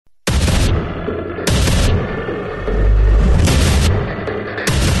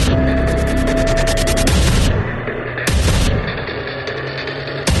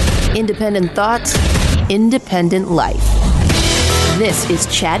Independent thoughts, independent life. This is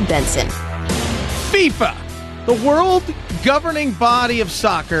Chad Benson. FIFA, the world governing body of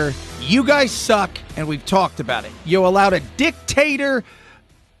soccer. You guys suck, and we've talked about it. You allowed a dictator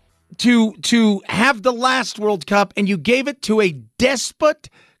to have the last World Cup, and you gave it to a despot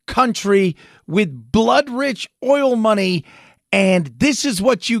country with blood-rich oil money, and this is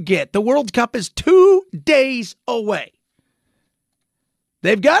what you get. The World Cup is 2 days away.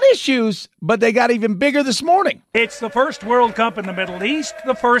 They've got issues, but they got even bigger this morning. It's the first World Cup in the Middle East,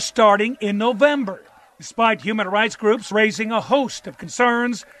 the first starting in November. Despite human rights groups raising a host of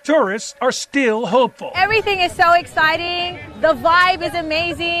concerns, tourists are still hopeful. Everything is so exciting. The vibe is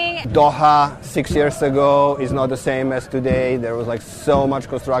amazing. Doha 6 years ago is not the same as today. There was so much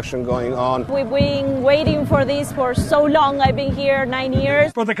construction going on. We've been waiting for this for so long. I've been here 9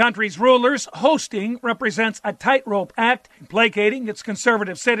 years. For the country's rulers, hosting represents a tightrope act, placating its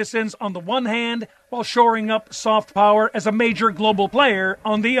conservative citizens on the one hand, while shoring up soft power as a major global player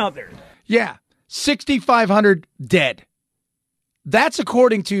on the other. Yeah. 6,500 dead. That's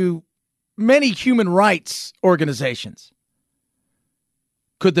according to many human rights organizations.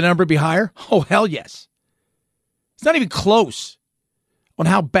 Could the number be higher? Oh, hell yes. It's not even close on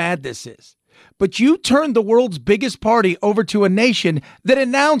how bad this is. But you turned the world's biggest party over to a nation that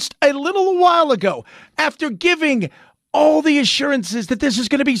announced a little while ago, after giving all the assurances that this is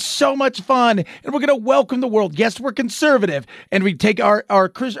going to be so much fun and we're going to welcome the world. Yes, we're conservative and we take our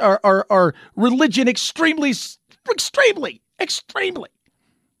religion extremely. It's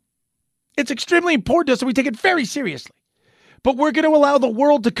extremely important to us and we take it very seriously. But we're going to allow the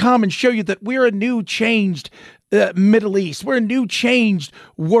world to come and show you that we're a new changed Middle East. We're a new changed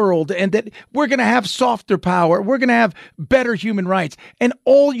world and that we're going to have softer power. We're going to have better human rights. And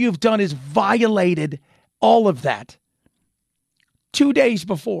all you've done is violated all of that. 2 days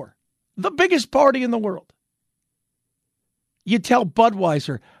before, the biggest party in the world. You tell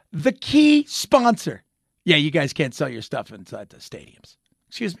Budweiser, the key sponsor, yeah, you guys can't sell your stuff inside the stadiums.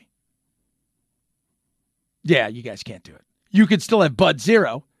 Excuse me? Yeah, you guys can't do it. You could still have Bud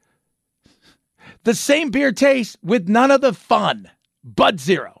Zero. The same beer taste with none of the fun. Bud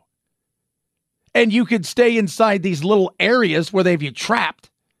Zero. And you could stay inside these little areas where they have you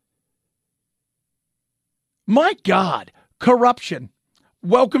trapped. My God. Corruption.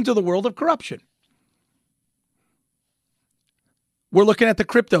 Welcome to the world of corruption. We're looking at the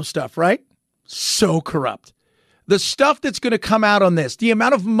crypto stuff, right? So corrupt. The stuff that's going to come out on this, the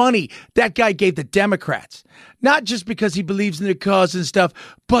amount of money that guy gave the Democrats, not just because he believes in the cause and stuff,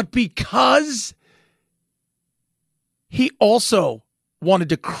 but because he also wanted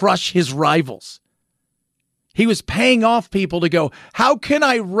to crush his rivals. He was paying off people to go, how can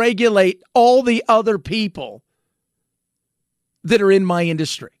I regulate all the other people that are in my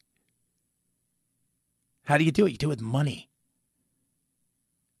industry? How do you do it? You do it with money.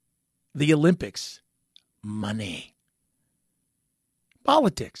 The Olympics, money.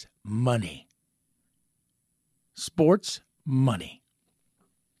 Politics, money. Sports, money.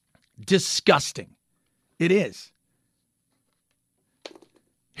 Disgusting. It is.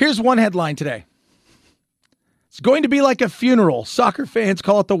 Here's one headline today. It's going to be like a funeral. Soccer fans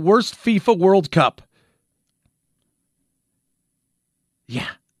call it the worst FIFA World Cup. Yeah.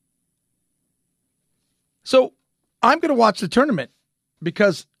 So I'm going to watch the tournament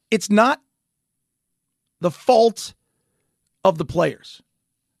because it's not the fault of the players.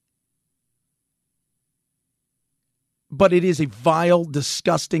 But it is a vile,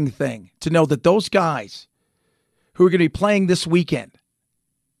 disgusting thing to know that those guys who are going to be playing this weekend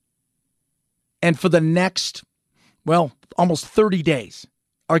and for the next, almost 30 days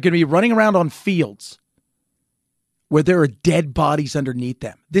are going to be running around on fields where there are dead bodies underneath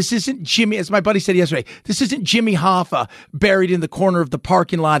them. This isn't Jimmy, as my buddy said yesterday, this isn't Jimmy Hoffa buried in the corner of the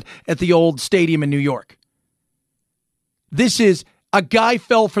parking lot at the old stadium in New York. This is a guy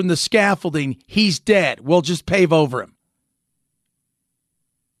fell from the scaffolding. He's dead. We'll just pave over him.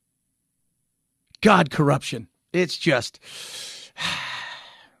 God, corruption. It's just,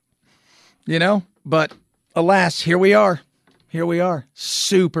 but alas, here we are. Here we are.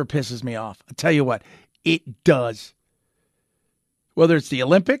 Super pisses me off. I tell you what, it does. Whether it's the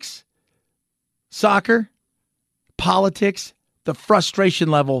Olympics, soccer, politics, the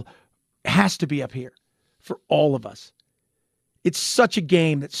frustration level has to be up here for all of us. It's such a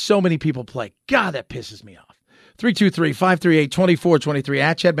game that so many people play. God, that pisses me off. 323-538-2423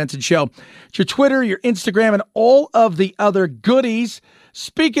 at Chad Benson Show. It's your Twitter, your Instagram, and all of the other goodies.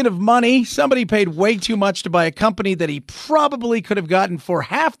 Speaking of money, somebody paid way too much to buy a company that he probably could have gotten for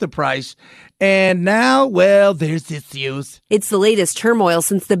half the price. And now, well, there's this news. It's the latest turmoil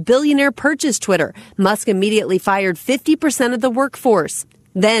since the billionaire purchased Twitter. Musk immediately fired 50% of the workforce.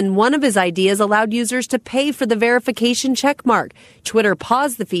 Then one of his ideas allowed users to pay for the verification checkmark. Twitter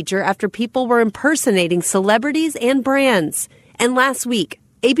paused the feature after people were impersonating celebrities and brands. And last week,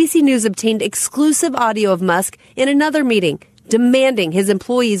 ABC News obtained exclusive audio of Musk in another meeting, demanding his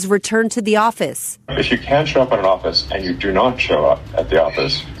employees return to the office. If you can show up at an office and you do not show up at the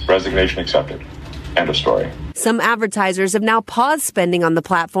office, resignation accepted. End of story. Some advertisers have now paused spending on the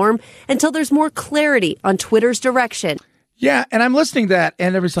platform until there's more clarity on Twitter's direction. Yeah, and I'm listening to that,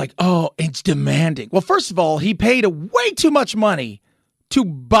 and everybody's like, oh, it's demanding. Well, first of all, he paid way too much money to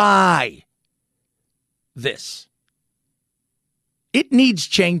buy this. It needs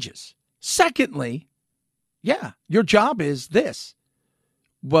changes. Secondly, yeah, your job is this.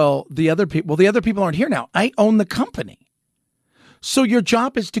 Well, the other people aren't here now. I own the company. So your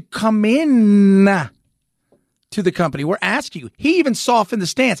job is to come in to the company. We're asking you. He even softened the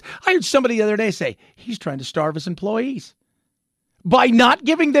stance. I heard somebody the other day say he's trying to starve his employees by not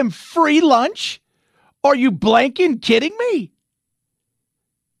giving them free lunch. Are you blanking kidding me?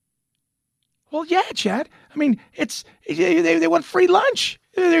 Well, yeah, Chad. I mean, they want free lunch.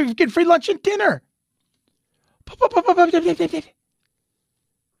 They get free lunch and dinner.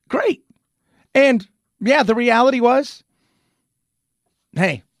 Great. And yeah, the reality was,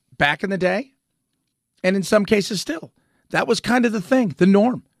 hey, back in the day, and in some cases still, that was kind of the thing, the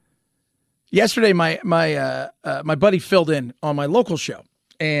norm. Yesterday, my buddy filled in on my local show,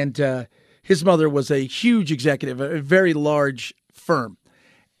 and his mother was a huge executive, a very large firm,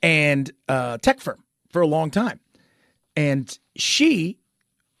 and tech firm for a long time. And she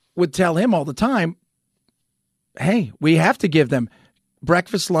would tell him all the time, hey, we have to give them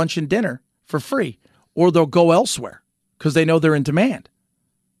breakfast, lunch, and dinner for free, or they'll go elsewhere because they know they're in demand.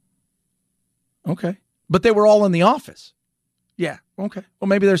 Okay. But they were all in the office. Yeah. Okay. Well,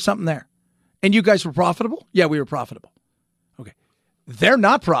 maybe there's something there. And you guys were profitable? Yeah, we were profitable. Okay. They're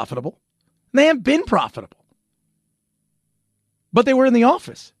not profitable. They haven't been profitable. But they were in the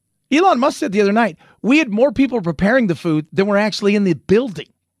office. Elon Musk said the other night, we had more people preparing the food than were actually in the building.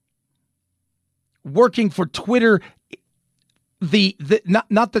 Working for Twitter,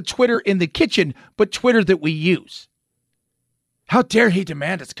 not the Twitter in the kitchen, but Twitter that we use. How dare he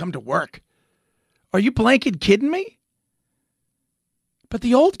demand us come to work? Are you blanking kidding me? But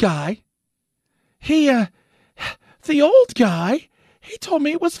the old guy, he told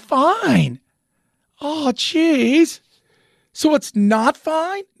me it was fine. Oh, jeez. So it's not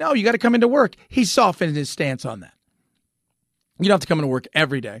fine? No, you got to come into work. He softened his stance on that. You don't have to come into work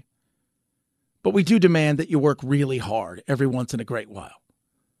every day. But we do demand that you work really hard every once in a great while.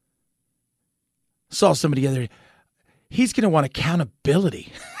 Saw somebody the other day. He's going to want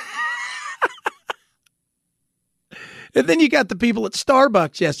accountability. And then you got the people at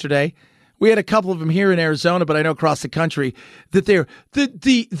Starbucks yesterday. We had a couple of them here in Arizona, but I know across the country that they're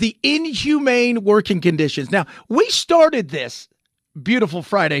the inhumane working conditions. Now, we started this beautiful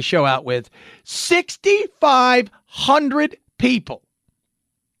Friday show out with 6,500 people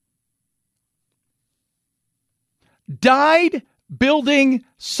died building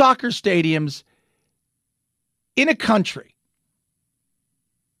soccer stadiums in a country.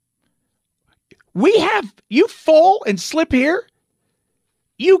 You fall and slip here,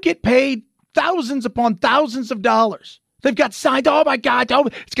 you get paid thousands upon thousands of dollars. They've got signs, oh my God, oh,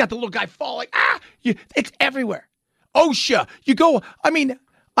 it's got the little guy falling. It's everywhere. OSHA,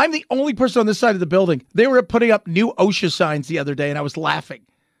 I'm the only person on this side of the building. They were putting up new OSHA signs the other day, and I was laughing,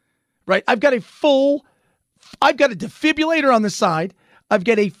 right? I've got a defibrillator on the side. I've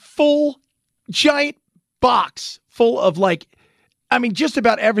got a full giant box full of just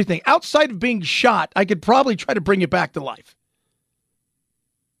about everything. Outside of being shot, I could probably try to bring it back to life.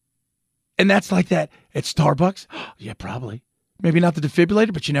 And that's like that at Starbucks? Yeah, probably. Maybe not the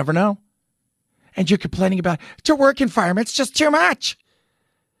defibrillator, but you never know. And you're complaining about, it's a work environment, it's just too much.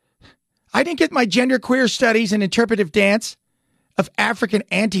 I didn't get my genderqueer studies and interpretive dance of African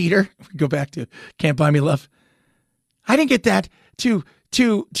anteater. Go back to Can't Buy Me Love. I didn't get that to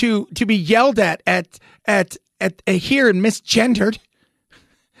be yelled at here and misgendered.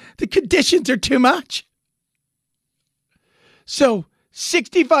 The conditions are too much. So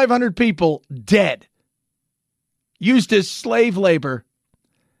 6,500 people dead, used as slave labor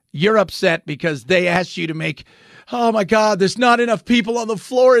You're upset because they asked you to make, oh my God, there's not enough people on the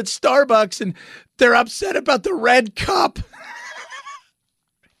floor at Starbucks, and they're upset about the red cup.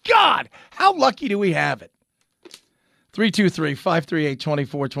 God, how lucky do we have it?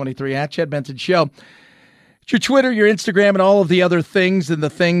 323-538-2423 at Chad Benson Show. It's your Twitter, your Instagram, and all of the other things and the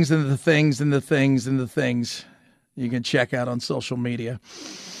things and the things and the things and the things you can check out on social media.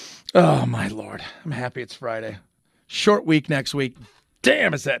 Oh, my Lord. I'm happy it's Friday. Short week next week.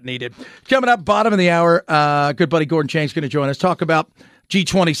 Damn, is that needed. Coming up, bottom of the hour, good buddy Gordon Chang's going to join us. Talk about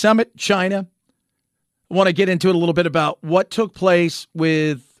G20 Summit, China. I want to get into it a little bit about what took place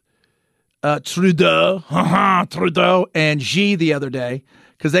with Trudeau and Xi the other day,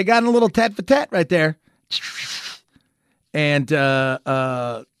 because they got in a little tat-for-tat right there. And,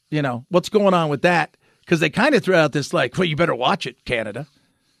 what's going on with that? Because they kind of threw out this, like, well, you better watch it, Canada,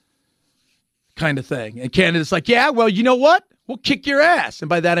 kind of thing. And Canada's like, yeah, well, you know what? We'll kick your ass. And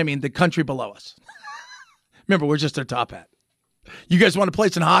by that, I mean the country below us. Remember, we're just their top hat. You guys want to play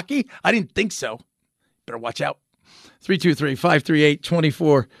some hockey? I didn't think so. Better watch out.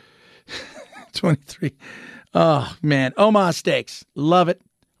 323-538-2423. Oh, man. Omaha Steaks. Love it.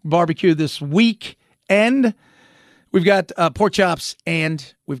 Barbecue this weekend. We've got pork chops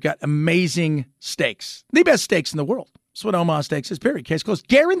and we've got amazing steaks. The best steaks in the world. That's what Omaha Steaks is, period. Case closed.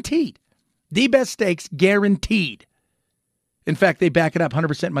 Guaranteed. The best steaks, guaranteed. In fact, they back it up,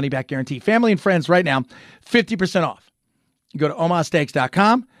 100% money back guarantee. Family and friends right now, 50% off. You go to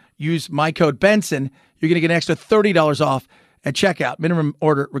omahasteaks.com, use my code Benson. You're going to get an extra $30 off at checkout. Minimum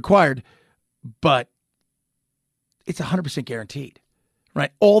order required, but it's 100% guaranteed, right?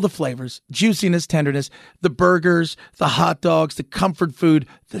 All the flavors, juiciness, tenderness, the burgers, the hot dogs, the comfort food,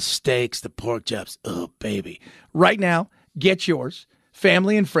 the steaks, the pork chops. Oh, baby. Right now, get yours.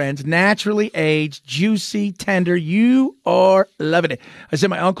 Family and friends, naturally aged, juicy, tender. You are loving it. I sent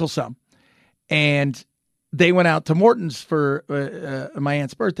my uncle some, and they went out to Morton's for my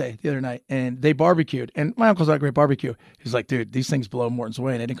aunt's birthday the other night, and they barbecued. And my uncle's not a great barbecue. He's like, dude, these things blow Morton's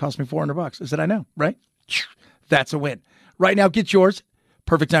away, and it didn't cost me $400. I said, I know, right? That's a win. Right now, get yours.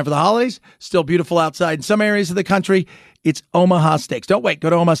 Perfect time for the holidays. Still beautiful outside in some areas of the country. It's Omaha Steaks. Don't wait.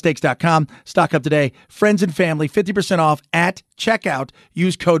 Go to omahasteaks.com. Stock up today. Friends and family, 50% off at checkout.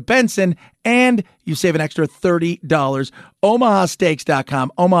 Use code Benson, and you save an extra $30.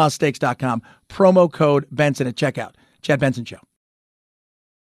 omahasteaks.com. omahasteaks.com. Promo code Benson at checkout. Chad Benson Show.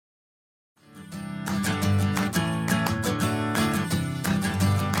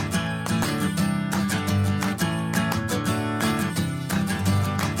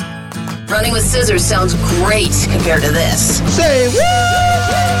 Running with scissors sounds great compared to this. Say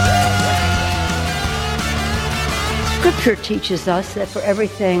Scripture teaches us that for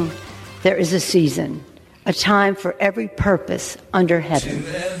everything there is a season, a time for every purpose under heaven.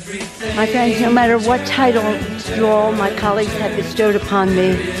 My friends, no matter what title you all, my colleagues, have bestowed upon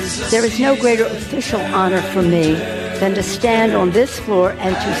me, there is no greater official honor for me than to stand on this floor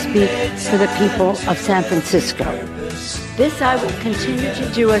and to speak for the people of San Francisco. This I will continue to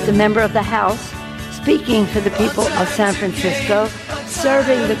do as a member of the House, speaking for the people of San Francisco,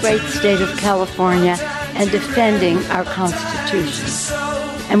 serving the great state of California, and defending our Constitution.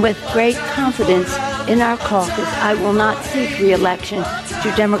 And with great confidence in our caucus, I will not seek re-election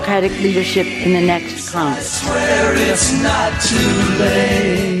to Democratic leadership in the next Congress. It's not too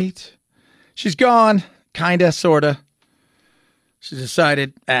late. She's gone, kinda, sorta. She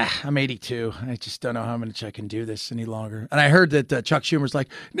decided, I'm 82. I just don't know how much I can do this any longer. And I heard that Chuck Schumer's like,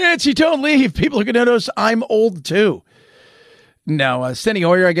 Nancy, don't leave. People are going to notice I'm old, too. No, Steny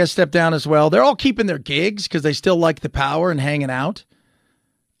Hoyer, I guess, stepped down as well. They're all keeping their gigs because they still like the power and hanging out.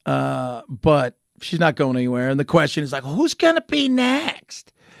 But she's not going anywhere. And the question is like, who's going to be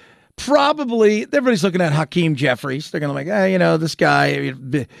next? Probably, everybody's looking at Hakeem Jeffries. They're going to be like, this guy,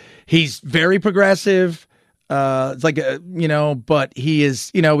 he's very progressive. It's like, but he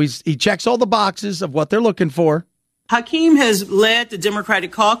is, he checks all the boxes of what they're looking for. Hakeem has led the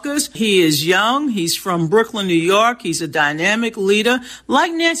Democratic caucus. He is young. He's from Brooklyn, New York. He's a dynamic leader.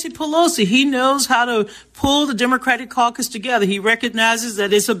 Like Nancy Pelosi, he knows how to pull the Democratic caucus together. He recognizes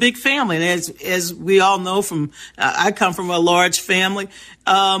that it's a big family. And as we all know I come from a large family.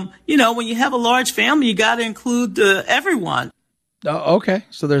 When you have a large family, you got to include everyone. Okay.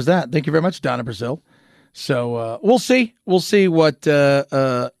 So there's that. Thank you very much, Donna Brazil. So we'll see. We'll see what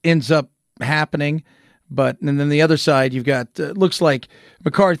ends up happening. And then the other side, you've got, looks like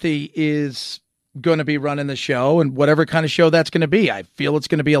McCarthy is going to be running the show, and whatever kind of show that's going to be. I feel it's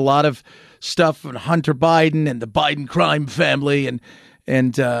going to be a lot of stuff on Hunter Biden and the Biden crime family. And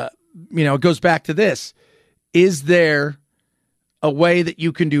it goes back to this. Is there a way that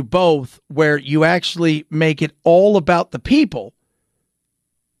you can do both, where you actually make it all about the people,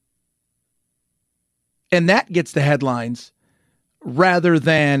 and that gets the headlines, rather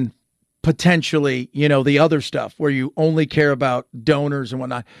than potentially, the other stuff where you only care about donors and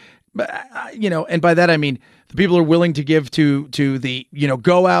whatnot. But, and by that I mean the people who are willing to give to the,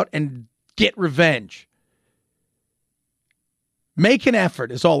 go out and get revenge. Make an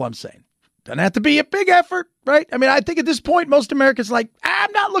effort is all I'm saying. Doesn't have to be a big effort, right? I mean, I think at this point, most Americans are like,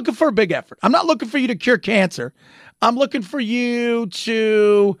 I'm not looking for a big effort. I'm not looking for you to cure cancer. I'm looking for you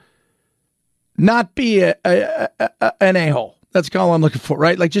to not be an a-hole. That's all I'm looking for,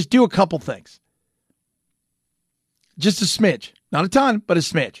 right? Like, just do a couple things. Just a smidge. Not a ton, but a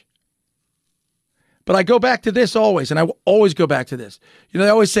smidge. But I go back to this always, and I will always go back to this. They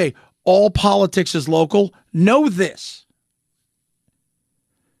always say, all politics is local. Know this.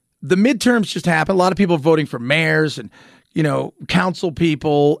 The midterms just happened. A lot of people are voting for mayors and, council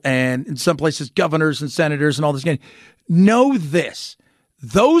people, and in some places, governors and senators and all this. Know this.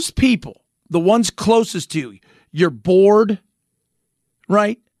 Those people, the ones closest to you, your board,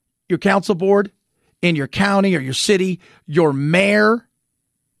 right? Your council board in your county or your city, your mayor,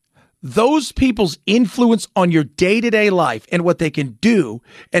 those people's influence on your day-to-day life and what they can do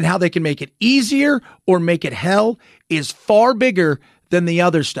and how they can make it easier or make it hell is far bigger than the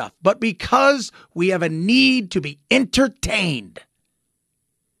other stuff. But because we have a need to be entertained,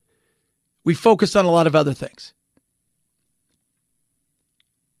 we focus on a lot of other things.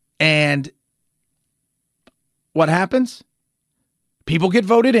 And what happens? People get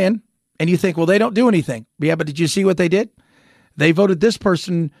voted in, and you think, well, they don't do anything. Yeah, but did you see what they did? They voted this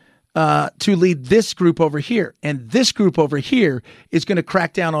person to lead this group over here. And this group over here is going to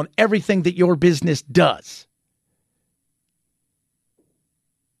crack down on everything that your business does.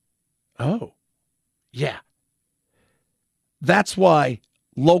 Oh, yeah. That's why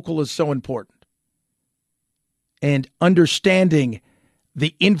local is so important. And understanding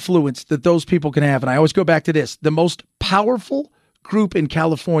the influence that those people can have. And I always go back to this. The most powerful group in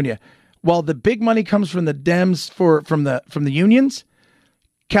California, while the big money comes from the Dems from the unions,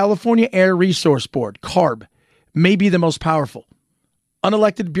 California Air Resource Board, CARB, may be the most powerful.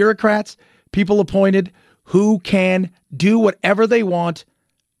 Unelected bureaucrats, people appointed who can do whatever they want,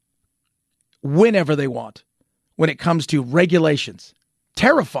 whenever they want, when it comes to regulations.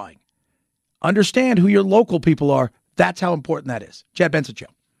 Terrifying. Understand who your local people are. That's how important that is. Chad Benson Show.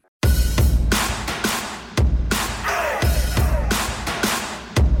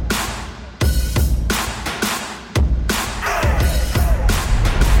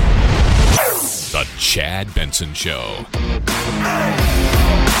 The Chad Benson Show.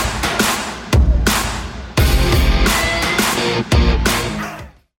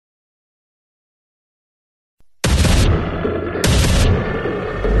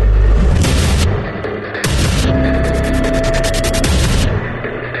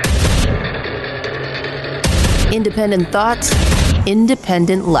 Independent thoughts,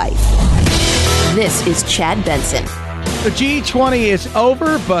 independent life. This is Chad Benson. The G20 is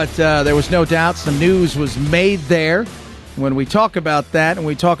over, but there was no doubt some news was made there. When we talk about that and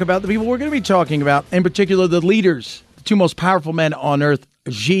we talk about the people we're going to be talking about, in particular the leaders, the two most powerful men on earth,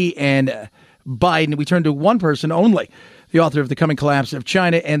 Xi and Biden, we turn to one person only, the author of The Coming Collapse of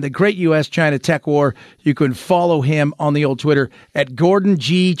China and the Great U.S.-China Tech War. You can follow him on the old Twitter at Gordon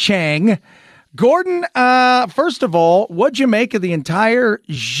G. Chang. Gordon, first of all, what'd you make of the entire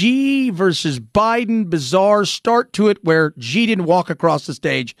Xi versus Biden bizarre start to it where Xi didn't walk across the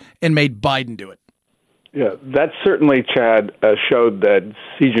stage and made Biden do it? Yeah, that certainly, Chad, showed that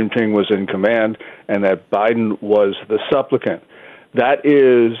Xi Jinping was in command and that Biden was the supplicant. That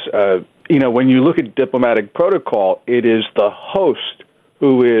is, when you look at diplomatic protocol, it is the host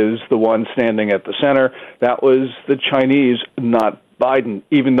who is the one standing at the center. That was the Chinese, not Biden,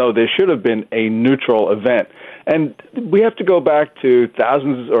 even though there should have been a neutral event. And we have to go back to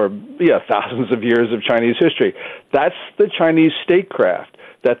thousands of years of Chinese history. That's the Chinese statecraft,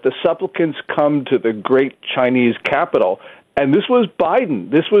 that the supplicants come to the great Chinese capital. And this was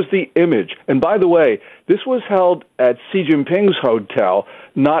Biden. This was the image. And by the way, this was held at Xi Jinping's hotel,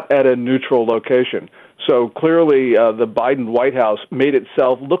 not at a neutral location. So clearly the Biden White House made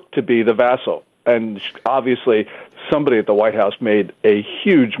itself look to be the vassal. And obviously, somebody at the White House made a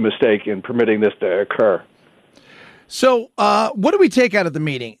huge mistake in permitting this to occur. So what did we take out of the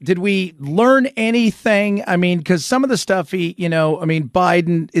meeting? Did we learn anything? I mean, because some of the stuff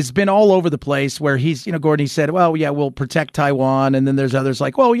Biden has been all over the place where he's, Gordon, he said, well, yeah, we'll protect Taiwan. And then there's others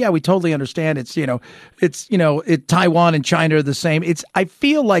like, well, yeah, we totally understand. Taiwan and China are the same. I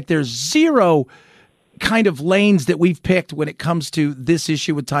feel like there's zero kind of lanes that we've picked when it comes to this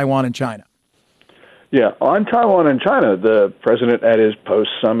issue with Taiwan and China. Yeah, on Taiwan and China, the president at his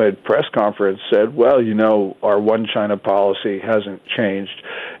post-summit press conference said, well, our one China policy hasn't changed.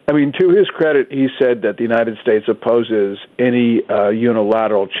 I mean, to his credit, he said that the United States opposes any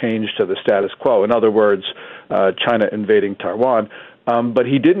unilateral change to the status quo. In other words, China invading Taiwan. But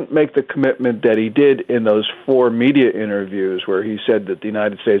he didn't make the commitment that he did in those 4 media interviews where he said that the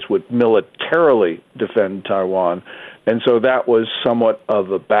United States would militarily defend Taiwan. And so that was somewhat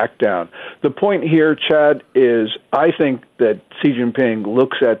of a back down. The point here, Chad, is I think that Xi Jinping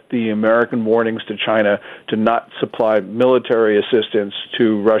looks at the American warnings to China to not supply military assistance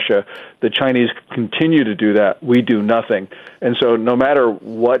to Russia. The Chinese continue to do that. We do nothing. And so no matter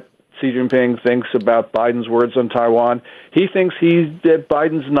what Xi Jinping thinks about Biden's words on Taiwan, he thinks that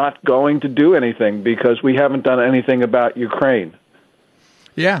Biden's not going to do anything because we haven't done anything about Ukraine.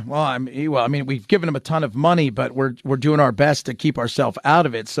 Yeah, well, I mean, we've given him a ton of money, but we're doing our best to keep ourselves out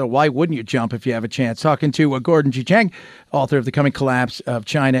of it. So why wouldn't you jump if you have a chance? Talking to Gordon G. Chang, author of The Coming Collapse of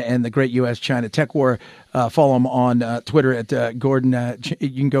China and the Great U.S.-China Tech War. Follow him on Twitter at Gordon.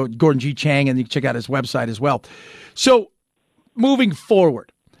 You can go Gordon G. Chang, and you can check out his website as well. So moving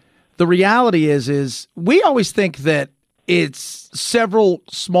forward, the reality is we always think that it's several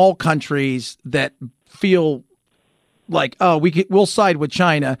small countries that feel like, oh, we'll side with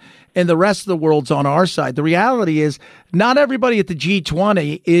China and the rest of the world's on our side. The reality is not everybody at the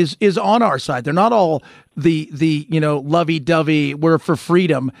G20 is on our side. They're not all the lovey-dovey, we're for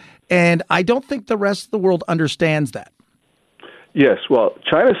freedom. And I don't think the rest of the world understands that. Yes, well,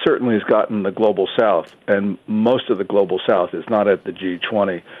 China certainly has gotten the global south, and most of the global south is not at the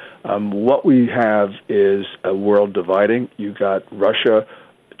G20. What we have is a world dividing. You got Russia,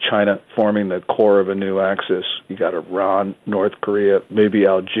 China forming the core of a new axis. You got Iran, North Korea, maybe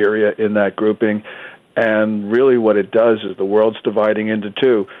Algeria in that grouping. And really what it does is the world's dividing into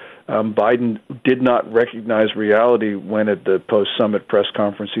two. Biden did not recognize reality when at the post-summit press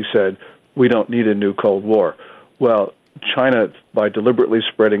conference he said, we don't need a new Cold War. Well, China, by deliberately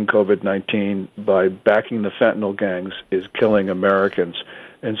spreading COVID-19, by backing the fentanyl gangs, is killing Americans.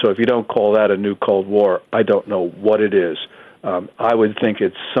 And so if you don't call that a new Cold War, I don't know what it is. I would think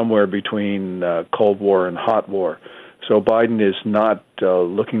it's somewhere between Cold War and Hot War. So Biden is not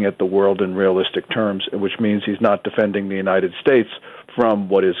looking at the world in realistic terms, which means he's not defending the United States from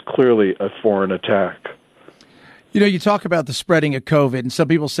what is clearly a foreign attack. You talk about the spreading of COVID, and some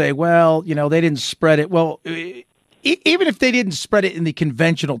people say, well, they didn't spread it. Well, even if they didn't spread it in the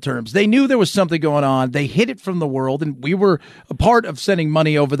conventional terms, they knew there was something going on. They hid it from the world, and we were a part of sending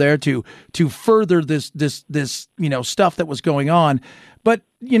money over there to further this stuff that was going on. But,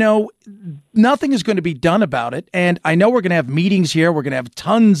 nothing is going to be done about it. And I know we're going to have meetings here. We're going to have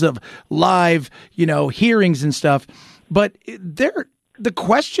tons of live, hearings and stuff. But the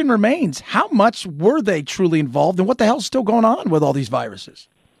question remains, how much were they truly involved, and what the hell's still going on with all these viruses?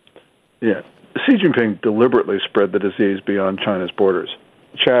 Yeah. Xi Jinping deliberately spread the disease beyond China's borders.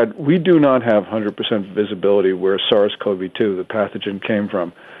 Chad, we do not have 100% visibility where SARS-CoV-2, the pathogen, came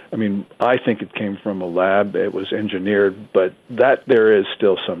from. I mean, I think it came from a lab. It was engineered, but that there is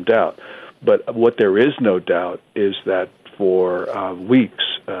still some doubt. But what there is no doubt is that for weeks,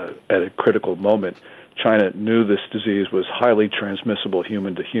 at a critical moment, China knew this disease was highly transmissible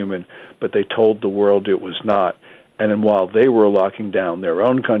human to human, but they told the world it was not. And then while they were locking down their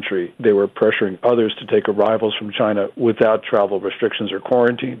own country, they were pressuring others to take arrivals from China without travel restrictions or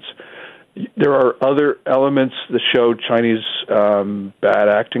quarantines. There are other elements that show Chinese bad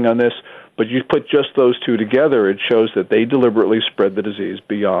acting on this, but you put just those two together, it shows that they deliberately spread the disease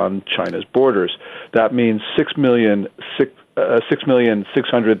beyond China's borders. That means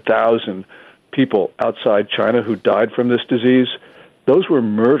 6,600,000 people outside China who died from this disease. Those were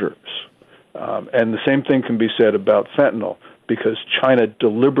murders. And the same thing can be said about fentanyl, because China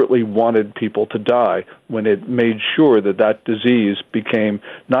deliberately wanted people to die when it made sure that that disease became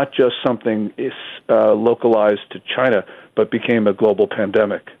not just something localized to China, but became a global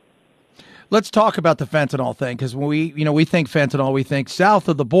pandemic. Let's talk about the fentanyl thing, because when we think fentanyl, we think south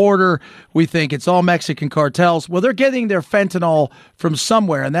of the border, we think it's all Mexican cartels. Well, they're getting their fentanyl from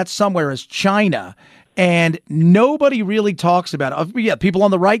somewhere, and that somewhere is China. And nobody really talks about it. Yeah, people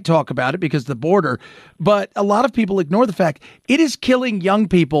on the right talk about it because of the border, but a lot of people ignore the fact it is killing young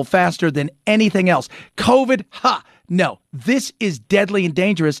people faster than anything else. COVID, no, this is deadly and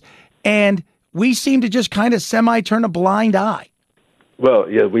dangerous, and we seem to just kind of semi-turn a blind eye.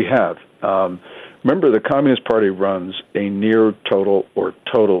 Well, yeah, we have. Remember, the Communist Party runs a near total or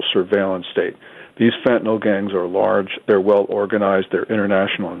total surveillance state. These fentanyl gangs are large, they're well organized, they're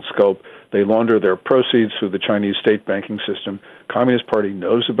international in scope. They launder their proceeds through the Chinese state banking system. Communist Party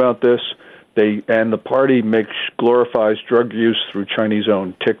knows about this. And the party glorifies drug use through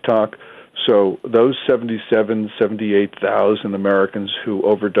Chinese-owned TikTok. So those 78,000 Americans who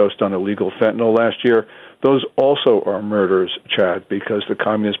overdosed on illegal fentanyl last year, those also are murders, Chad, because the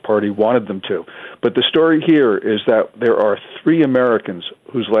Communist Party wanted them to. But the story here is that there are 3 Americans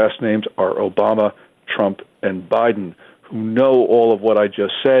whose last names are Obama, Trump, and Biden, who know all of what I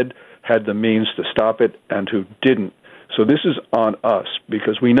just said, had the means to stop it, and who didn't. So this is on us,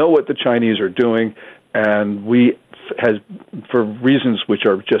 because we know what the Chinese are doing, and we, for reasons which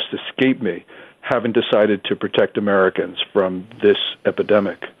are just escape me, haven't decided to protect Americans from this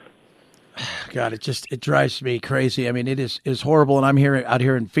epidemic. God, it drives me crazy. I mean, it is horrible. And I'm out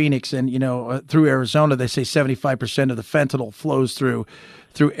here in Phoenix, and through Arizona, they say 75% of the fentanyl flows through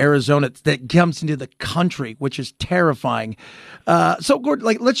Arizona that comes into the country, which is terrifying. So,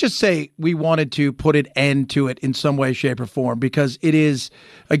 Gordon, let's just say we wanted to put an end to it in some way, shape, or form, because it is,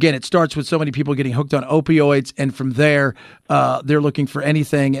 again, it starts with so many people getting hooked on opioids, and from there, they're looking for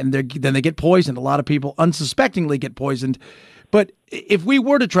anything, and then they get poisoned. A lot of people unsuspectingly get poisoned. But if we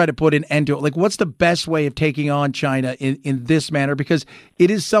were to try to put an end to it, what's the best way of taking on China in this manner? Because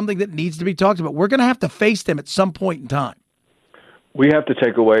it is something that needs to be talked about. We're going to have to face them at some point in time. We have to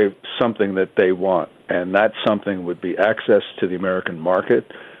take away something that they want, and that something would be access to the American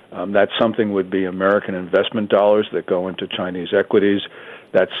market. That something would be American investment dollars that go into Chinese equities.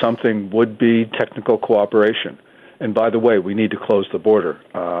 That something would be technical cooperation. And by the way, we need to close the border.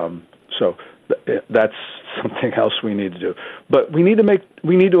 So that's something else we need to do. But we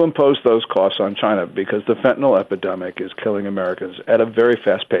need to impose those costs on China, because the fentanyl epidemic is killing Americans at a very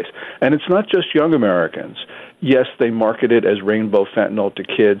fast pace. And it's not just young Americans. Yes, they market it as rainbow fentanyl to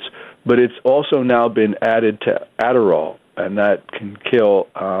kids, but it's also now been added to Adderall, and that can kill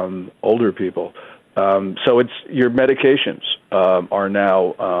older people. So it's your medications are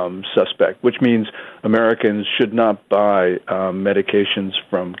now suspect, which means Americans should not buy medications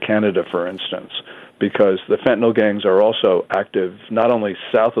from Canada, for instance, because the fentanyl gangs are also active not only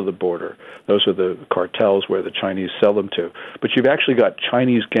south of the border, those are the cartels where the Chinese sell them to, but you've actually got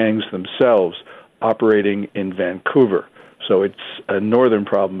Chinese gangs themselves operating in Vancouver. So it's a northern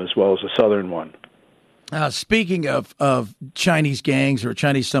problem as well as a southern one. Speaking of Chinese gangs or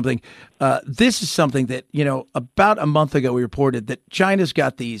Chinese something, this is something that, about a month ago we reported that China's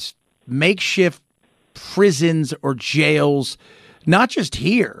got these makeshift prisons or jails, not just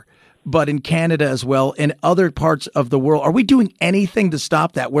here, but in Canada as well, in other parts of the world. Are we doing anything to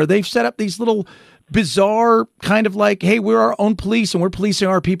stop that, where they've set up these little bizarre kind of like, hey, we're our own police and we're policing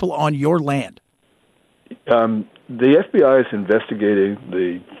our people on your land? The FBI is investigating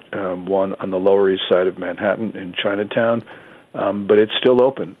the one on the Lower East Side of Manhattan in Chinatown, but it's still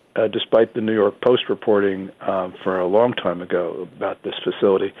open, despite the New York Post reporting for a long time ago about this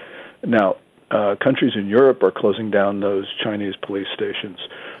facility. Now, countries in Europe are closing down those Chinese police stations.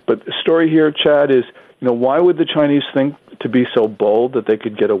 But the story here, Chad, is, why would the Chinese think to be so bold that they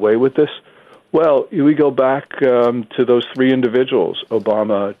could get away with this? Well, we go back to those 3 individuals,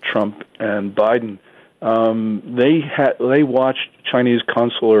 Obama, Trump, and Biden. They watched Chinese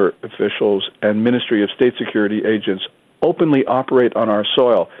consular officials and Ministry of State Security agents openly operate on our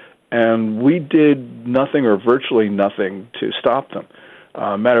soil, and we did nothing or virtually nothing to stop them.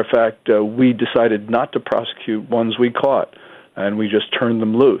 Matter of fact, we decided not to prosecute ones we caught, and we just turned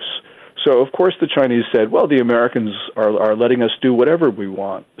them loose. So, of course, the Chinese said, well, the Americans are letting us do whatever we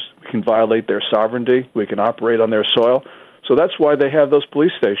want. We can violate their sovereignty. We can operate on their soil. So that's why they have those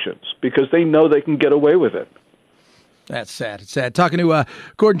police stations, because they know they can get away with it. That's sad. It's sad. Talking to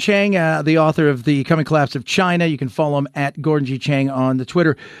Gordon Chang, the author of The Coming Collapse of China. You can follow him at Gordon G. Chang on the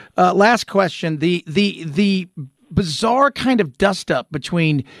Twitter. Last question. The bizarre kind of dust-up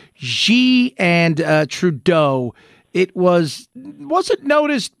between Xi and Trudeau, it wasn't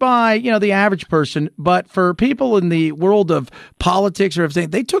noticed by, the average person, but for people in the world of politics or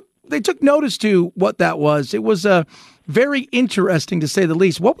everything, they took notice to what that was. It was very interesting, to say the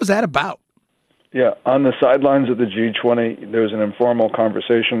least. What was that about? Yeah, on the sidelines of the G20, there was an informal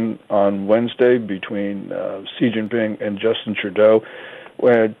conversation on Wednesday between Xi Jinping and Justin Trudeau,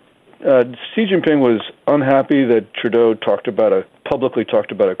 where Xi Jinping was unhappy that Trudeau publicly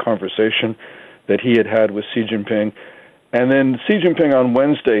talked about a conversation that he had with Xi Jinping. And then Xi Jinping on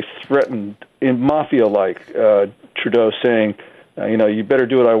Wednesday threatened, in mafia-like, Trudeau, saying, you better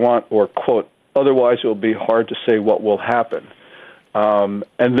do what I want, or, quote, otherwise it will be hard to say what will happen.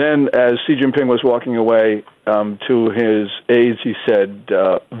 And then as Xi Jinping was walking away to his aides, he said,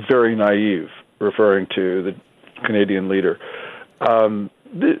 very naive, referring to the Canadian leader.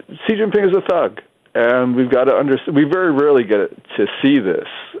 Xi Jinping is a thug, and we've got to understand. We very rarely get to see this,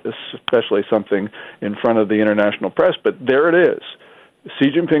 especially something in front of the international press. But there it is.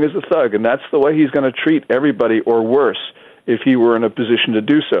 Xi Jinping is a thug, and that's the way he's going to treat everybody, or worse, if he were in a position to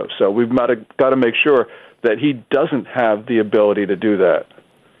do so. So we've got to make sure that he doesn't have the ability to do that.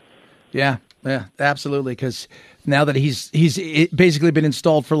 Yeah, absolutely. Because now that he's basically been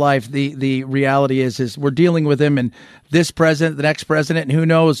installed for life, the reality is we're dealing with him, and this president, the next president, and who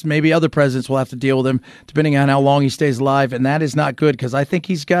knows, maybe other presidents will have to deal with him depending on how long he stays alive, and that is not good, because I think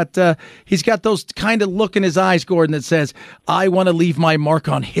he's got those kind of look in his eyes, Gordon, that says, I want to leave my mark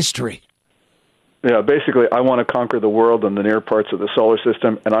on history. Yeah, basically, I want to conquer the world and the near parts of the solar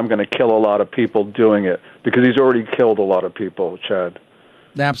system, and I'm going to kill a lot of people doing it, because he's already killed a lot of people, Chad.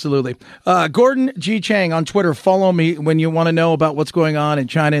 Absolutely. Gordon G. Chang on Twitter. Follow me when you want to know about what's going on in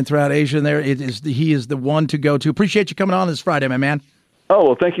China and throughout Asia. And he is the one to go to. Appreciate you coming on this Friday, my man. Oh,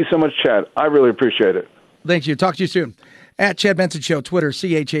 well, thank you so much, Chad. I really appreciate it. Thank you. Talk to you soon. At Chad Benson Show, Twitter,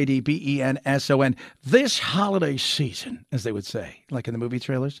 ChadBenson. This holiday season, as they would say, like in the movie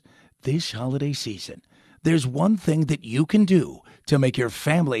trailers, this holiday season, there's one thing that you can do to make your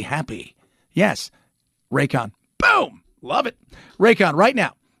family happy. Yes, Raycon. Boom! Love it. Raycon right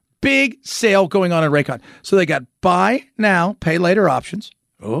now. Big sale going on in Raycon. So they got buy now, pay later options.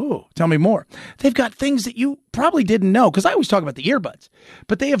 Oh, tell me more. They've got things that you probably didn't know, because I always talk about the earbuds.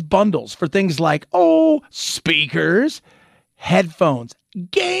 But they have bundles for things like, speakers, headphones,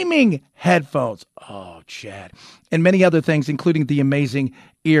 gaming headphones. Oh, Chad. And many other things, including the amazing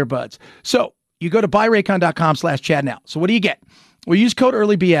earbuds. So you go to buyraycon.com/Chad now. So what do you get? Well, use code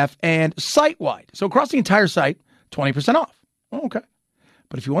EARLYBF and site-wide. So across the entire site, 20% off. Oh, okay.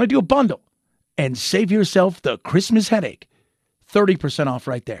 But if you want to do a bundle and save yourself the Christmas headache, 30% off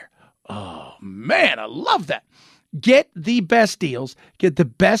right there. Oh, man, I love that. Get the best deals. Get the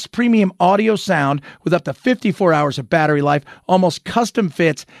best premium audio sound with up to 54 hours of battery life, almost custom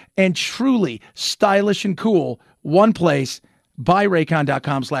fits, and truly stylish and cool. One place,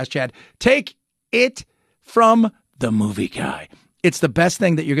 buyraycon.com/Chad. Take it from the movie guy. It's the best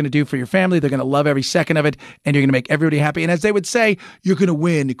thing that you're going to do for your family. They're going to love every second of it, and you're going to make everybody happy. And as they would say, you're going to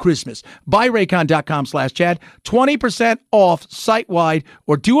win Christmas. Buyraycon.com/Chad. 20% off site-wide,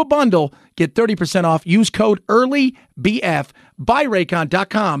 or do a bundle. Get 30% off. Use code EARLYBF.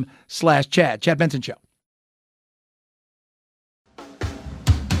 Buyraycon.com/Chad. Chad Benson Show.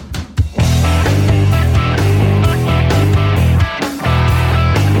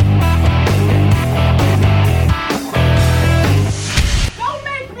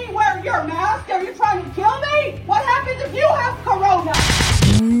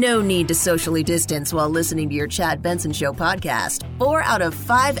 No need to socially distance while listening to your Chad Benson Show podcast. 4 out of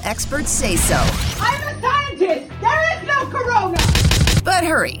 5 experts say so. I'm a scientist. There is no corona. But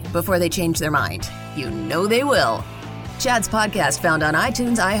hurry before they change their mind. You know they will. Chad's podcast found on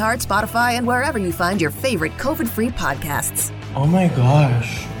iTunes, iHeart, Spotify, and wherever you find your favorite COVID-free podcasts. Oh my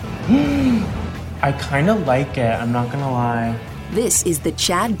gosh. I kind of like it. I'm not going to lie. This is the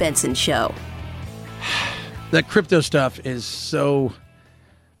Chad Benson Show. That crypto stuff is so...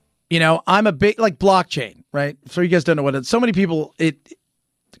 I'm a big, like, blockchain, right? So you guys don't know what it is. So many people,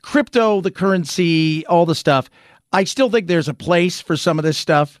 crypto, the currency, all the stuff. I still think there's a place for some of this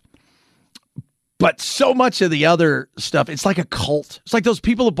stuff. But so much of the other stuff, it's like a cult. It's like those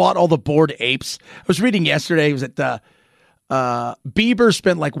people who bought all the Bored Apes. I was reading yesterday, it was at Bieber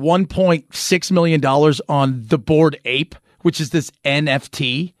spent like $1.6 million on the Bored Ape, which is this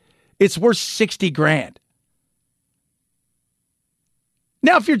NFT. It's worth $60,000.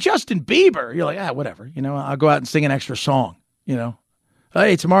 Now, if you're Justin Bieber, you're like, whatever. I'll go out and sing an extra song.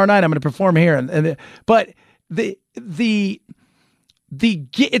 Hey, tomorrow night I'm going to perform here. But it's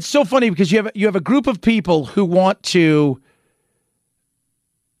so funny because you have a group of people who want to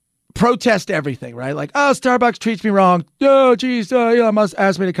protest everything, right? Like, Starbucks treats me wrong. Oh, geez, Elon Musk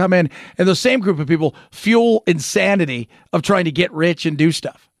asked me to come in. And the same group of people fuel insanity of trying to get rich and do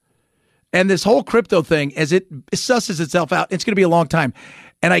stuff. And this whole crypto thing, as it susses itself out, it's going to be a long time.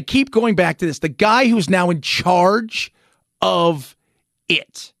 And I keep going back to this. The guy who's now in charge of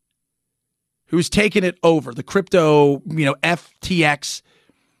it, who's taken it over, the crypto, FTX,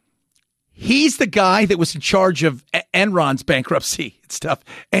 he's the guy that was in charge of Enron's bankruptcy and stuff.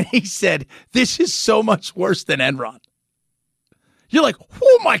 And he said, this is so much worse than Enron. You're like,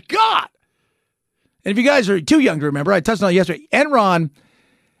 oh, my God. And if you guys are too young to remember, I touched on it yesterday. Enron...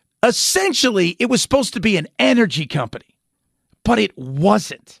 essentially, it was supposed to be an energy company, but it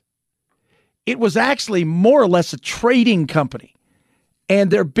wasn't. It was actually more or less a trading company.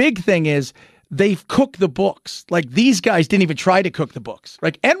 And their big thing is they've cooked the books. Like, these guys didn't even try to cook the books.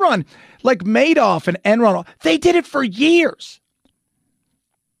 Like Enron, like Madoff and Enron, they did it for years.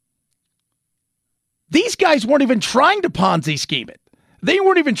 These guys weren't even trying to Ponzi scheme it. They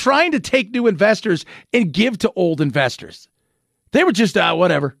weren't even trying to take new investors and give to old investors. They were just,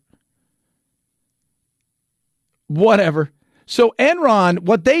 whatever. Whatever. So Enron,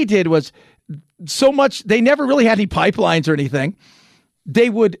 what they did was so much, they never really had any pipelines or anything. They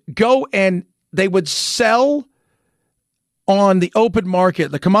would go and they would sell on the open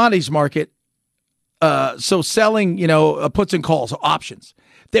market, the commodities market. So selling, puts and calls, options.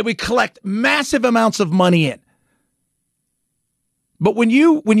 They would collect massive amounts of money in. But when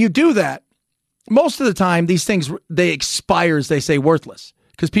you do that, most of the time, these things, they expire, as they say, worthless,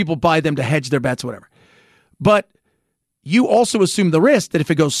 because people buy them to hedge their bets, whatever. But you also assume the risk that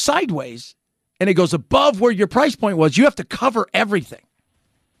if it goes sideways and it goes above where your price point was, you have to cover everything.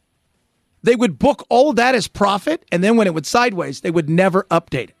 They would book all of that as profit, and then when it went sideways, they would never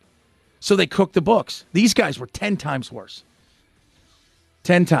update it. So they cooked the books. These guys were 10 times worse.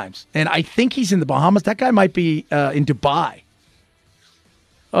 10 times. And I think he's in the Bahamas. That guy might be in Dubai.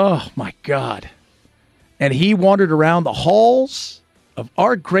 Oh, my God. And he wandered around the halls of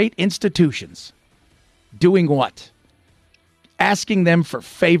our great institutions. Doing what? Asking them for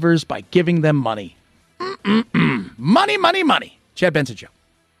favors by giving them money. Money, money, money. Chad Benson Show.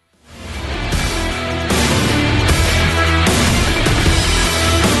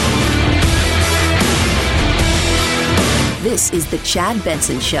 This is the Chad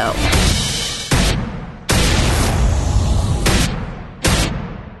Benson Show.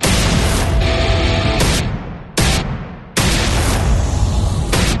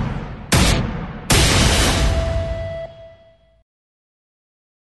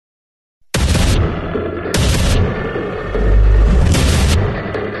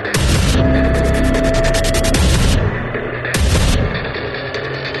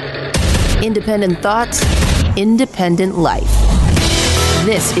 Independent thoughts, independent life.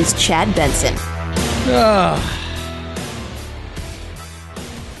 This is Chad Benson.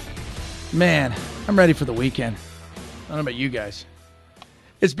 Man, I'm ready for the weekend. I don't know about you guys.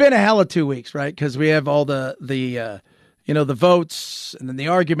 It's been a hell of 2 weeks, right? Because we have all the votes, and then the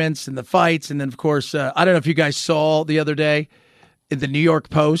arguments and the fights, and then of course, I don't know if you guys saw the other day in the New York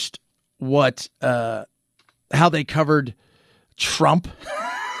Post how they covered Trump.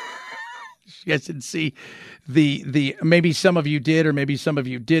 You guys didn't see the maybe some of you did or maybe some of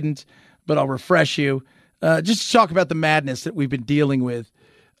you didn't, but I'll refresh you. Just to talk about the madness that we've been dealing with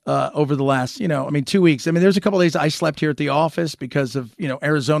over the last, 2 weeks. I mean, there's a couple of days I slept here at the office because of,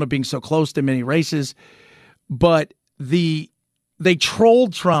 Arizona being so close to many races. But they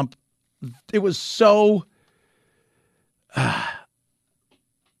trolled Trump. It was so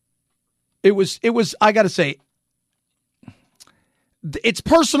it was I got to say, it's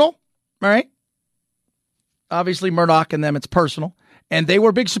personal. All right. Obviously, Murdoch and them, it's personal, and they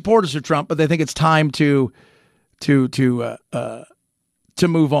were big supporters of Trump, but they think it's time to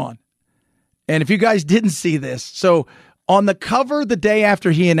move on. And if you guys didn't see this, so on the cover the day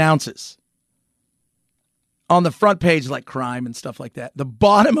after he announces, on the front page, like crime and stuff like that, the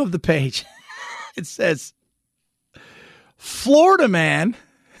bottom of the page, it says, "Florida man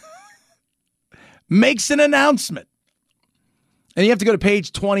makes an announcement." And you have to go to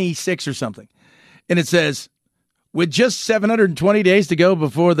page 26 or something. And it says, with just 720 days to go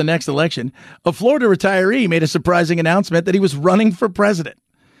before the next election, a Florida retiree made a surprising announcement that he was running for president.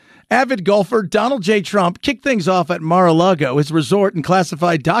 Avid golfer Donald J. Trump kicked things off at Mar-a-Lago, his resort and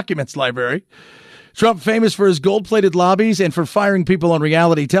classified documents library. Trump, famous for his gold-plated lobbies and for firing people on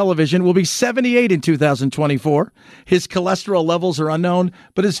reality television, will be 78 in 2024. His cholesterol levels are unknown,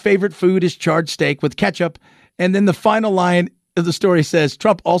 but his favorite food is charred steak with ketchup. And then the final line of the story says,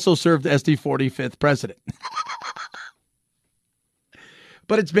 Trump also served as the 45th president.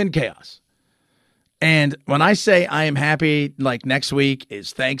 But it's been chaos. And when I say I am happy, like next week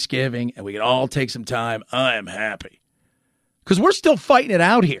is Thanksgiving and we can all take some time, I am happy. Because we're still fighting it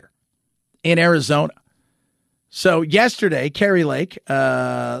out here in Arizona. So yesterday, Carrie Lake,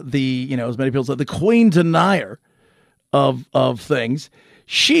 as many people say, the queen denier of things,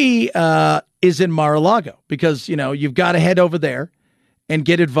 she is in Mar-a-Lago because, you've got to head over there and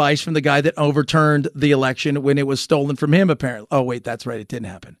get advice from the guy that overturned the election when it was stolen from him, apparently. Oh, wait, that's right. It didn't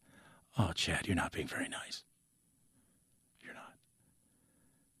happen. Oh, Chad, you're not being very nice. You're not.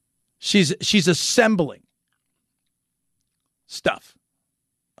 She's assembling stuff.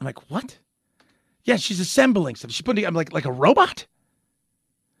 I'm like, what? Yeah, she's assembling stuff. She's putting, I'm like a robot?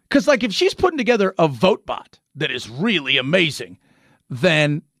 Because, if she's putting together a vote bot that is really amazing,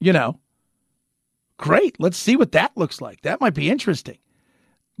 then, Great. Let's see what that looks like. That might be interesting.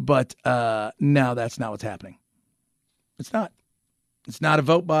 But no, that's not what's happening. It's not. It's not a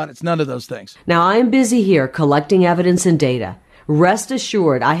vote bot. It's none of those things. Now, I am busy here collecting evidence and data. Rest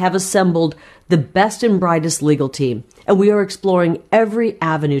assured, I have assembled the best and brightest legal team, and we are exploring every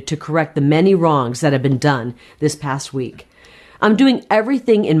avenue to correct the many wrongs that have been done this past week. I'm doing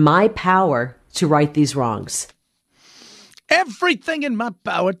everything in my power to right these wrongs. Everything in my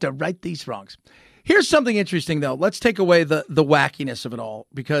power to right these wrongs. Here's something interesting, though. Let's take away the wackiness of it all,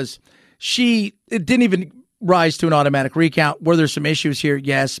 because it didn't even rise to an automatic recount. Were there some issues here?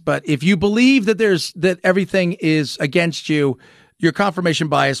 Yes. But if you believe that everything is against you, your confirmation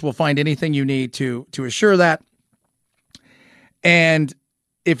bias will find anything you need to assure that. And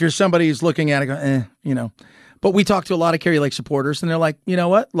if you're somebody who's looking at it going, But we talked to a lot of Kari Lake supporters, and they're like, you know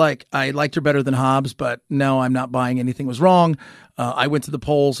what? Like, I liked her better than Hobbs, but no, I'm not buying anything was wrong. I went to the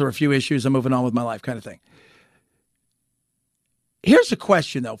polls. There were a few issues. I'm moving on with my life, kind of thing. Here's a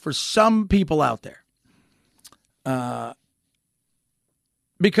question, though, for some people out there.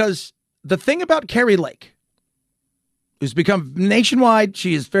 Because the thing about Kari Lake, who's become nationwide,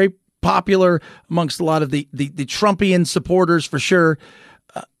 she is very popular amongst a lot of the Trumpian supporters, for sure.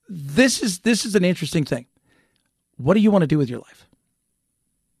 This is an interesting thing. What do you want to do with your life?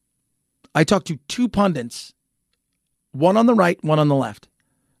 I talked to two pundits, one on the right, one on the left,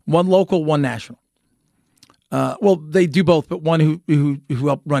 one local, one national. Well, they do both, but one who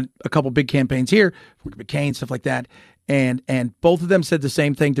helped run a couple big campaigns here, McCain, stuff like that. And both of them said the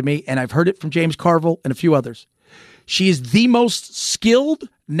same thing to me, and I've heard it from James Carville and a few others. She is the most skilled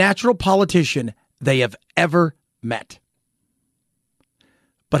natural politician they have ever met.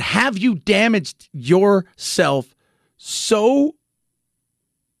 But have you damaged yourself so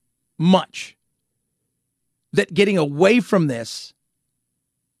much that getting away from this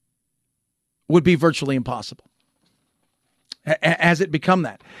would be virtually impossible? Has it become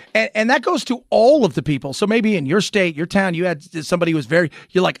that? And that goes to all of the people. So maybe in your state, your town, you had somebody who was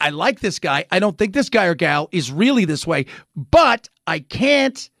you're like, I like this guy. I don't think this guy or gal is really this way, but I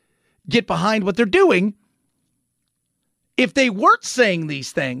can't get behind what they're doing. If they weren't saying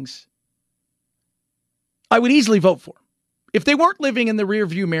these things, I would easily vote for them. If they weren't living in the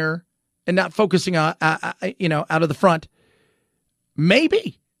rearview mirror and not focusing on, out of the front,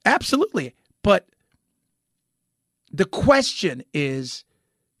 maybe, absolutely. But the question is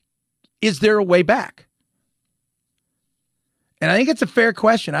there a way back? And I think it's a fair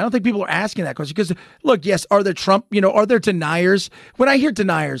question. I don't think people are asking that question because, look, yes, are there are there deniers? When I hear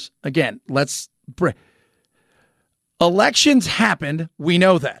deniers, again, elections happened. We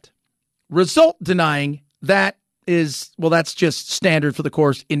know that. Result denying, that is, well, that's just standard for the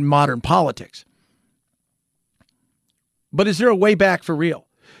course in modern politics. But is there a way back for real?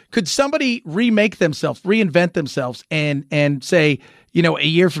 Could somebody reinvent themselves and say, a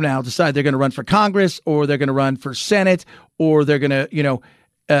year from now, decide they're going to run for Congress or they're going to run for Senate or they're going to,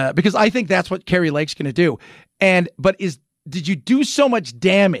 because I think that's what Kari Lake's going to do. Did you do so much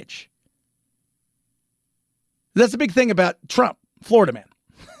damage? That's the big thing about Trump, Florida man,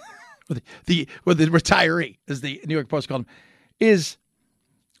 the retiree, as the New York Post called him, is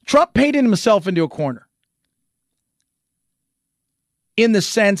Trump painted himself into a corner. In the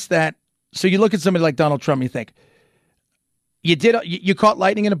sense that, so you look at somebody like Donald Trump and you think, you caught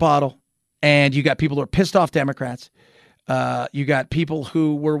lightning in a bottle, and you got people who are pissed off Democrats. You got people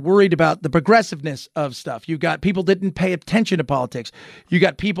who were worried about the progressiveness of stuff. You got people that didn't pay attention to politics. You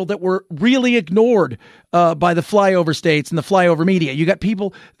got people that were really ignored by the flyover states and the flyover media. You got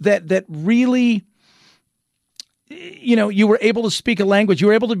people that really, you were able to speak a language. You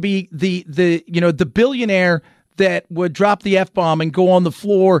were able to be the billionaire that would drop the F-bomb and go on the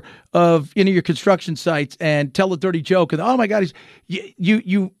floor of your construction sites and tell a dirty joke. And, oh my God, it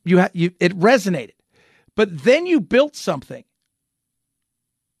resonated. But then you built something.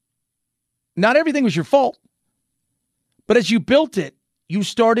 Not everything was your fault. But as you built it, you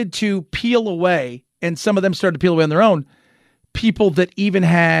started to peel away, and some of them started to peel away on their own, people that even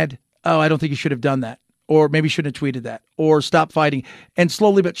had, I don't think you should have done that, or maybe you shouldn't have tweeted that, or stop fighting. And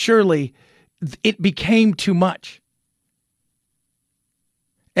slowly but surely, it became too much.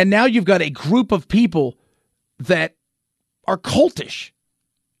 And now you've got a group of people that are cultish.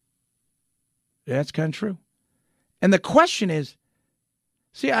 Yeah, that's kind of true. And the question is,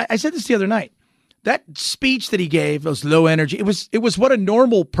 see, I said this the other night. That speech that he gave, those low energy, it was what a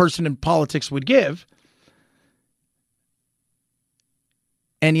normal person in politics would give.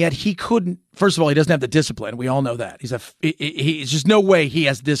 And yet he couldn't. First of all, he doesn't have the discipline. We all know that. He's just no way he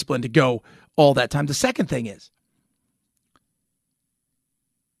has discipline to go all that time. The second thing is,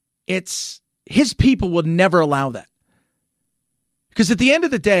 his people would never allow that. Because at the end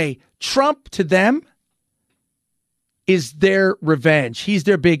of the day, Trump to them is their revenge. He's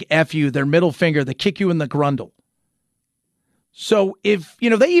their big F you, their middle finger, they kick you in the grundle. So if,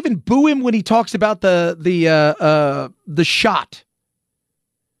 they even boo him when he talks about the shot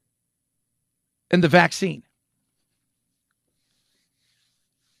and the vaccine.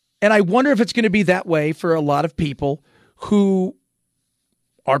 And I wonder if it's going to be that way for a lot of people who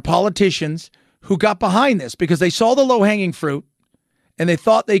are politicians who got behind this because they saw the low-hanging fruit and they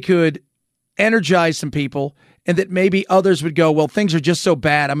thought they could energize some people and that maybe others would go, well, things are just so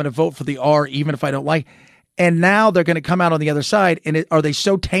bad, I'm going to vote for the R even if I don't like. And now they're going to come out on the other side, and are they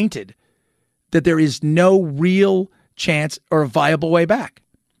so tainted that there is no real chance or a viable way back?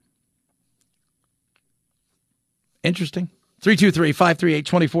 Interesting.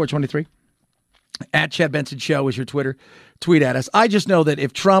 323-538-2423. At Chad Benson Show is your Twitter. Tweet at us. I just know that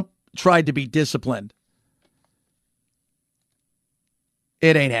if Trump tried to be disciplined,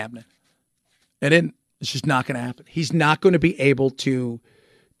 it ain't happening. It's just not going to happen. He's not going to be able to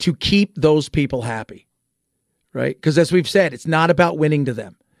keep those people happy, right? Because as we've said, it's not about winning to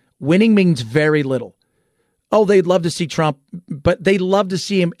them. Winning means very little. Oh, they'd love to see Trump, but they love to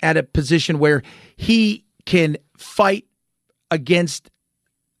see him at a position where he can fight against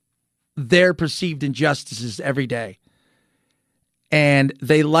their perceived injustices every day. And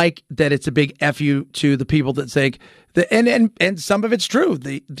they like that it's a big F you to the people that think and some of it's true.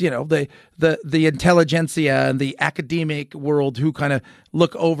 The intelligentsia and the academic world who kind of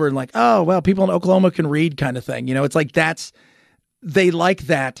look over and like, oh, well, people in Oklahoma can read kind of thing. It's like they like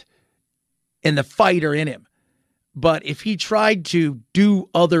that in the fighter in him. But if he tried to do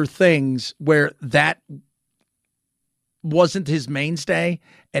other things where that wasn't his mainstay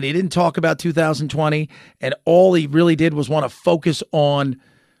and he didn't talk about 2020 and all he really did was want to focus on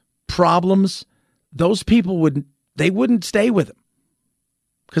problems, those people wouldn't stay with him.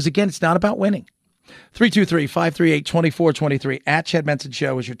 Because again, it's not about winning. 323-538-2423 at Chad Benson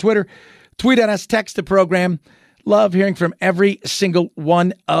Show is your Twitter. Tweet at us, text the program. Love hearing from every single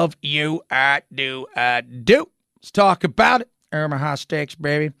one of you. I do. Let's talk about it. Omaha Steaks,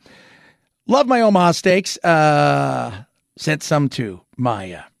 baby. Love my Omaha Steaks. Sent some to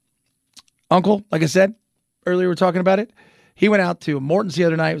my uncle, like I said earlier, we were talking about it. He went out to Morton's the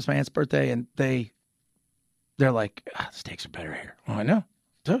other night. It was my aunt's birthday, and they're like, the steaks are better here. Well, I know.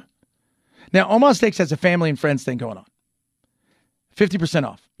 Duh. Now, Omaha Steaks has a family and friends thing going on. 50%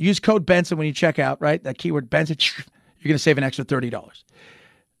 off. Use code Benson when you check out, right? That keyword Benson, you're going to save an extra $30.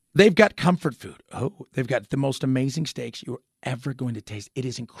 They've got comfort food. Oh, they've got the most amazing steaks you're ever going to taste. It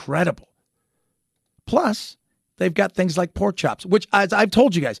is incredible. Plus, they've got things like pork chops, which, as I've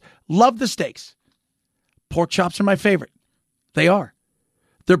told you guys, love the steaks. Pork chops are my favorite. They are.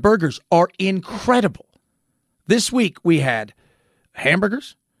 Their burgers are incredible. This week, we had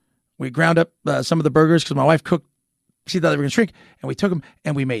hamburgers. We ground up some of the burgers because my wife cooked. She thought they were going to shrink. And we took them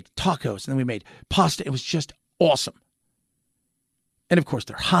and we made tacos and then we made pasta. It was just awesome. And, of course,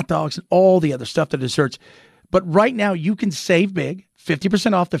 there are hot dogs and all the other stuff, the desserts. But right now, you can save big,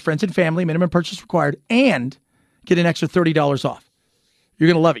 50% off the friends and family, minimum purchase required, and get an extra $30 off. You're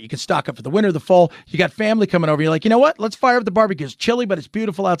going to love it. You can stock up for the winter, the fall. You got family coming over. You're like, you know what? Let's fire up the barbecue. It's chilly, but it's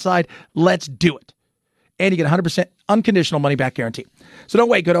beautiful outside. Let's do it. And you get 100% unconditional money-back guarantee. So don't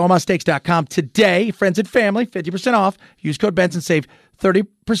wait. Go to omahasteaks.com today. Friends and family, 50% off. Use code Benson. Save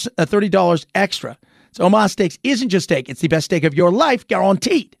 $30 extra. So Omaha Steaks isn't just steak. It's the best steak of your life,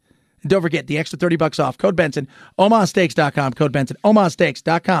 guaranteed. And don't forget the extra $30 off. Code Benson. omahasteaks.com. Code Benson.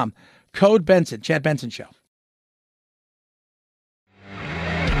 omahasteaks.com. Code Benson. Chad Benson Show.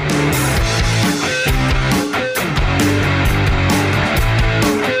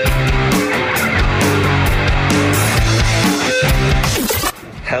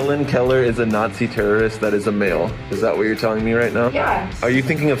 Helen Keller is a Nazi terrorist that is a male. Is that what you're telling me right now? Yeah. Are you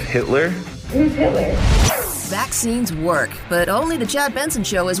thinking of Hitler? Who's Hitler? Vaccines work, but only the Chad Benson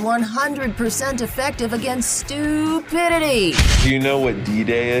Show is 100% effective against stupidity. Do you know what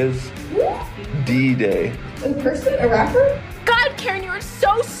D-Day is? D-Day. A person? A rapper? God, Karen, you are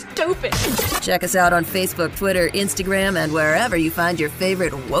so stupid. Check us out on Facebook, Twitter, Instagram, and wherever you find your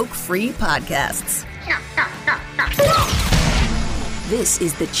favorite woke-free podcasts. This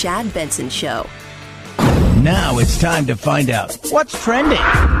is the Chad Benson Show. Now it's time to find out what's trending.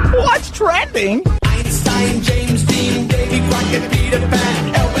 What's trending? Einstein, James Dean, Davy Crockett, Peter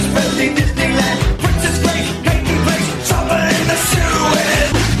Pan, Elvis Presley, Disneyland, Princess Grace, Katie Place, Trouble in the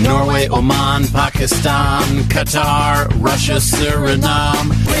Suez. Norway, Oman, Pakistan, Qatar, Russia,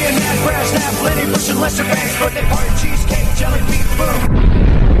 Suriname. Leonard, Brashnap, Lenny Bush, and Lester Bangs, birthday party, cheesecake, jelly bean, boom.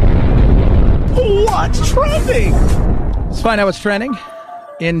 What's trending? Let's find out what's trending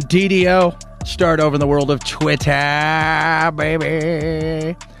in DDO. Start over in the world of Twitter,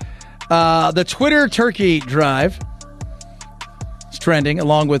 baby. The Twitter turkey drive is trending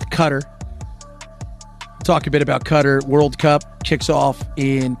along with Qatar. Talk a bit about Qatar World Cup. Kicks off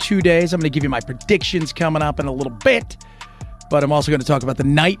in 2 days. I'm going to give you my predictions coming up in a little bit. But I'm also going to talk about the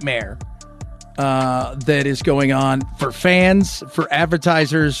nightmare that is going on for fans, for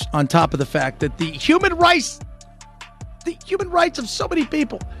advertisers, on top of the fact that the human rights of so many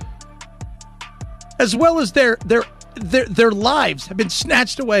people, as well as their lives, have been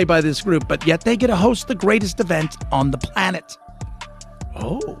snatched away by this group, but yet they get to host the greatest event on the planet.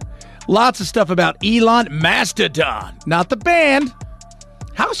 Oh, lots of stuff about Elon Mastodon, not the band.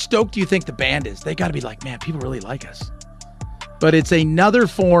 How stoked do you think the band is? They got to be like, man, people really like us. But it's another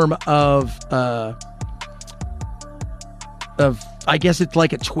form of I guess it's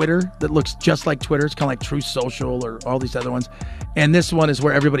like a Twitter that looks just like Twitter. It's kind of like Truth Social or all these other ones. And this one is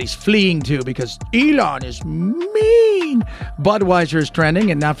where everybody's fleeing to because Elon is mean. Budweiser is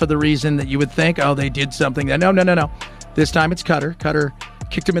trending, and not for the reason that you would think, oh, they did something. No. This time it's Qatar. Qatar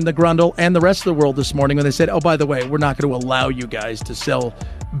kicked him in the grundle and the rest of the world this morning when they said, oh, by the way, we're not going to allow you guys to sell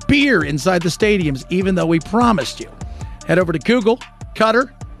beer inside the stadiums, even though we promised you. Head over to Google.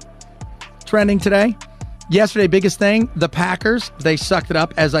 Qatar. Trending today. Yesterday, biggest thing, the Packers. They sucked it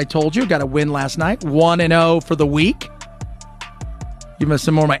up, as I told you. Got a win last night. 1-0 for the week. Give us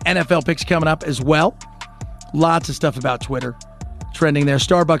some more of my NFL picks coming up as well. Lots of stuff about Twitter. Trending there.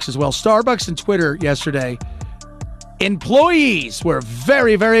 Starbucks as well. Starbucks and Twitter yesterday. Employees were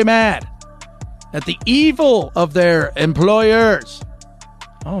very, very mad at the evil of their employers.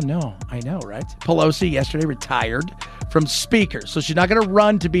 Oh, no. I know, right? Pelosi yesterday retired from speaker. So she's not going to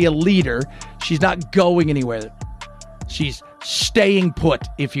run to be a leader. She's not going anywhere. She's staying put,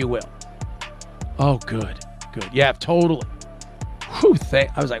 if you will. Oh, good. Yeah, totally. Whew, I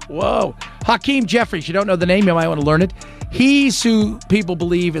was like, whoa. Hakeem Jeffries, you don't know the name, you might want to learn it. He's who people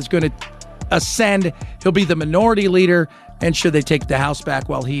believe is going to ascend. He'll be the minority leader. And should they take the House back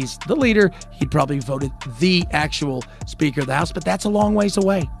while he's the leader, he'd probably voted the actual Speaker of the House. But that's a long ways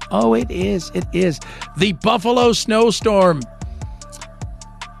away. Oh, it is. The Buffalo snowstorm.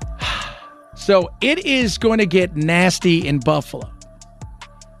 So it is going to get nasty in Buffalo.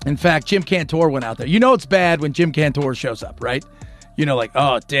 In fact, Jim Cantor went out there. You know it's bad when Jim Cantor shows up, right? You know, like,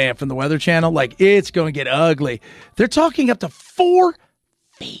 oh, damn, from the Weather Channel. Like, it's going to get ugly. They're talking up to 4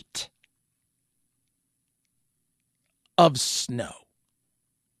 feet of snow.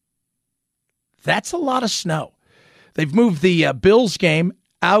 That's a lot of snow. They've moved the Bills game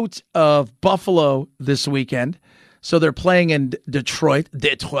out of Buffalo this weekend. So they're playing in Detroit.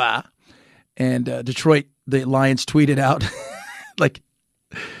 And Detroit, the Lions tweeted out, like,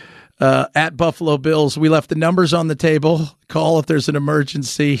 at Buffalo Bills, we left the numbers on the table. Call if there's an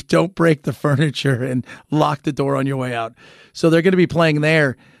emergency. Don't break the furniture and lock the door on your way out. So they're going to be playing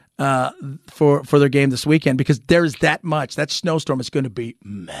there for their game this weekend because there's that much. That snowstorm is going to be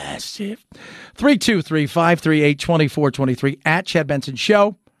massive. 323-538-2423 at Chad Benson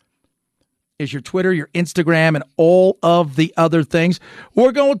Show is your Twitter, your Instagram, and all of the other things.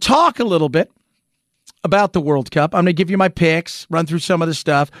 We're going to talk a little bit about the World Cup. I'm going to give you my picks, run through some of the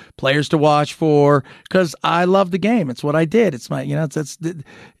stuff, players to watch for, because I love the game. It's what I did. It's my,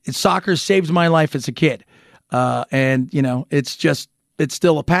 soccer saved my life as a kid. And it's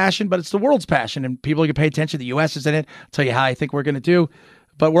still a passion, but it's the world's passion, and people can pay attention. The U.S. is in it. I'll tell you how I think we're going to do.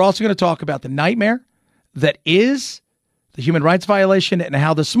 But we're also going to talk about the nightmare that is the human rights violation and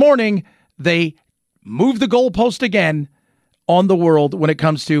how this morning they moved the goalpost again on the world when it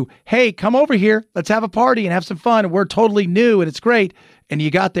comes to, hey, come over here. Let's have a party and have some fun. And we're totally new and it's great. And you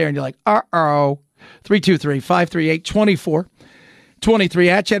got there and you're like, 323-538-2423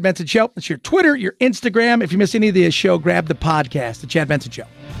 at Chad Benson Show. It's your Twitter, your Instagram. If you miss any of the show, grab the podcast, The Chad Benson Show.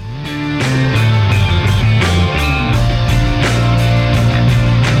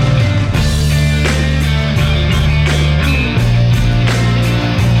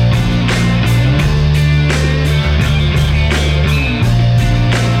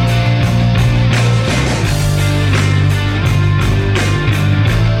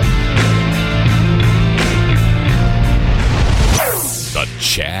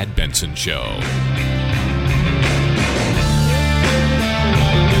 Chad Benson Show.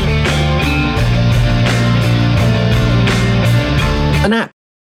 An app.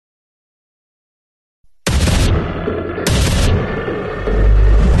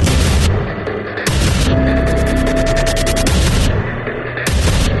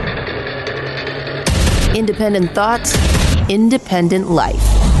 Independent thoughts, independent life.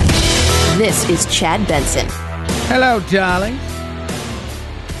 This is Chad Benson. Hello, darling.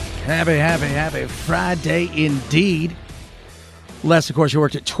 Happy Friday indeed. Unless, of course, you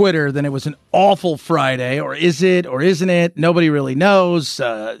worked at Twitter, then it was an awful Friday. Or is it, or isn't it? Nobody really knows.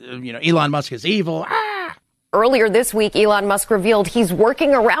 Elon Musk is evil. Earlier this week, Elon Musk revealed he's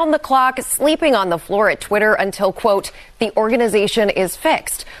working around the clock, sleeping on the floor at Twitter until, quote, the organization is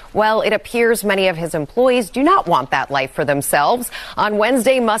fixed. Well, it appears many of his employees do not want that life for themselves. On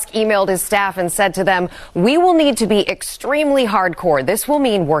Wednesday, Musk emailed his staff and said to them, we will need to be extremely hardcore. This will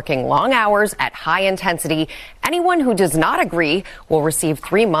mean working long hours at high intensity. Anyone who does not agree will receive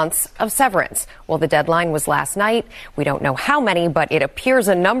 3 months of severance. Well, the deadline was last night. We don't know how many, but it appears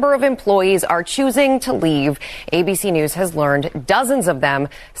a number of employees are choosing to leave. ABC News has learned dozens of them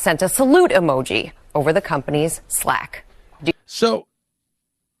sent a salute emoji over the company's Slack. So,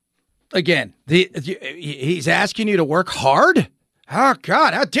 again, he's asking you to work hard? Oh,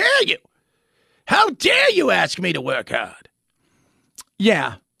 God, how dare you? How dare you ask me to work hard?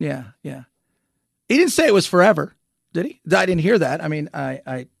 Yeah. He didn't say it was forever, did he? I didn't hear that. I mean,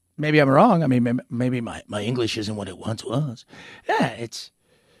 I maybe I'm wrong. I mean, maybe my English isn't what it once was. Yeah,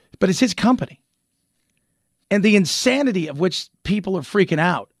 but it's his company. And the insanity of which people are freaking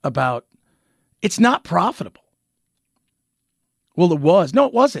out about, it's not profitable. Well, it was. No,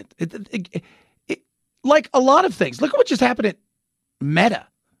 it wasn't. It, like a lot of things. Look at what just happened at Meta.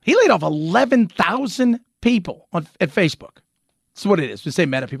 He laid off 11,000 people at Facebook. That's what it is. We say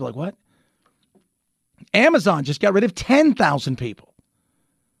Meta, people are like, what? Amazon just got rid of 10,000 people.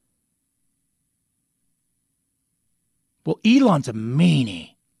 Well, Elon's a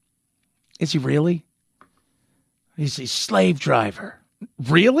meanie. Is he really? He's a slave driver.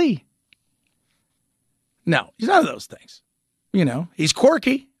 Really? No, he's none of those things. He's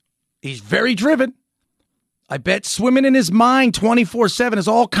quirky. He's very driven. I bet swimming in his mind 24/7 is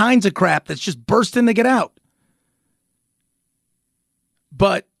all kinds of crap that's just bursting to get out.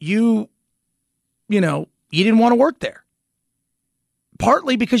 But you didn't want to work there.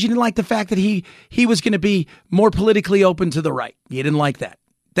 Partly because you didn't like the fact that he was going to be more politically open to the right. You didn't like that.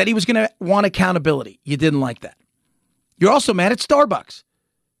 That he was going to want accountability. You didn't like that. You're also mad at Starbucks.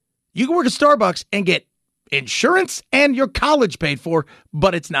 You can work at Starbucks and get insurance and your college paid for,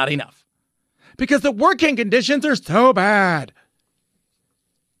 but it's not enough. Because the working conditions are so bad.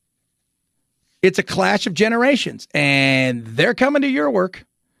 It's a clash of generations, and they're coming to your work.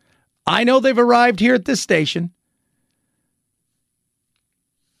 I know they've arrived here at this station.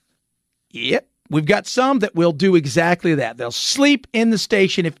 Yep, we've got some that will do exactly that. They'll sleep in the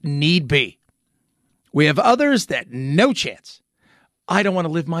station if need be. We have others that no chance. I don't want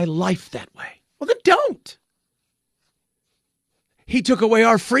to live my life that way. Well, then don't. He took away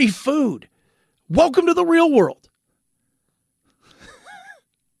our free food. Welcome to the real world.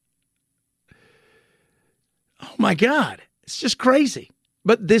 Oh, my God. It's just crazy.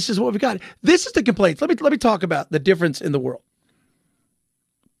 But this is what we've got. This is the complaints. Let me talk about the difference in the world.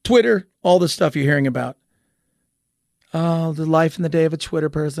 Twitter, all the stuff you're hearing about. Oh, the life and the day of a Twitter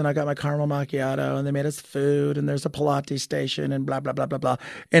person. I got my caramel macchiato, and they made us food, and there's a Pilates station, and blah, blah, blah, blah, blah.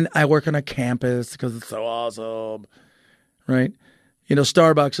 And I work on a campus because it's so awesome. Right?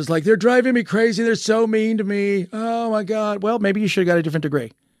 Starbucks is like, they're driving me crazy. They're so mean to me. Oh, my God. Well, maybe you should have got a different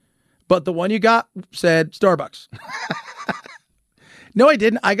degree. But the one you got said Starbucks. No, I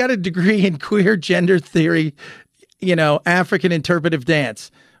didn't. I got a degree in queer gender theory, African interpretive dance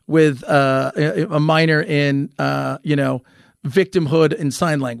with a minor in, victimhood and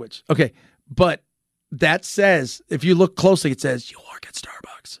sign language. Okay. But that says, if you look closely, it says you work at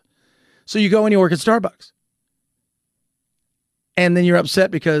Starbucks. So you go and you work at Starbucks. And then you're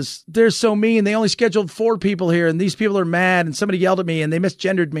upset because they're so mean. They only scheduled 4 people here, and these people are mad, and somebody yelled at me, and they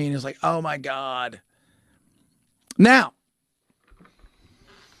misgendered me. And it's like, oh, my God. Now,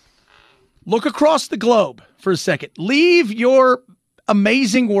 look across the globe for a second. Leave your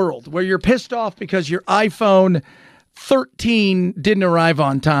amazing world where you're pissed off because your iPhone 13 didn't arrive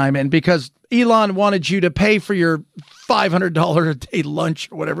on time, and because Elon wanted you to pay for your $500 a day lunch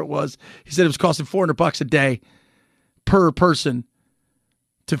or whatever it was. He said it was costing $400 a day per person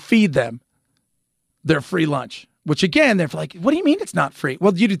to feed them their free lunch, which again, they're like, what do you mean it's not free?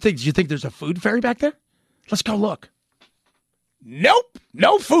 Well, do you think there's a food ferry back there? Let's go look. Nope.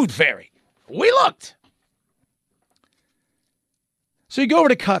 No food ferry. We looked. So you go over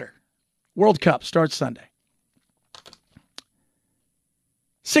to Qatar. World Cup starts Sunday.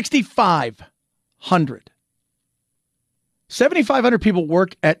 6,500. 7,500 people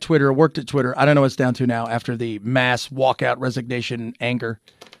worked at Twitter. I don't know what it's down to now after the mass walkout, resignation, anger.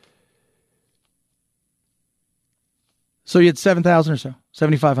 So you had 7,000 or so,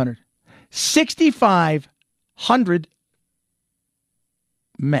 7,500. 6,500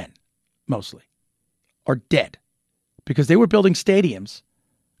 men, mostly, are dead because they were building stadiums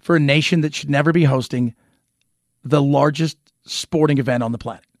for a nation that should never be hosting the largest sporting event on the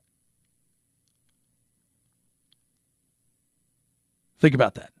planet. Think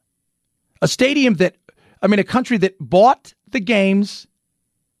about that. A stadium that, a country that bought the games,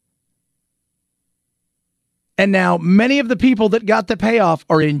 and now many of the people that got the payoff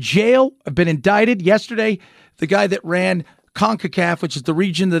are in jail, have been indicted. Yesterday, the guy that ran CONCACAF, which is the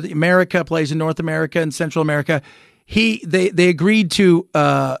region that America plays in North America and Central America, they agreed to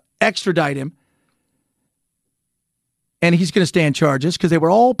extradite him, and he's going to stand charges because they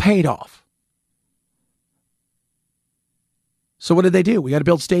were all paid off. So what did they do? We got to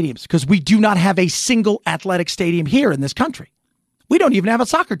build stadiums because we do not have a single athletic stadium here in this country. We don't even have a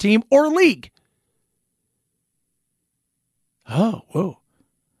soccer team or a league. Oh, whoa.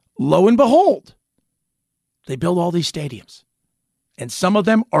 Lo and behold, they build all these stadiums, and some of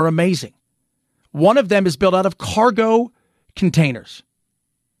them are amazing. One of them is built out of cargo containers.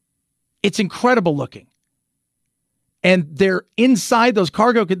 It's incredible looking. And they're inside those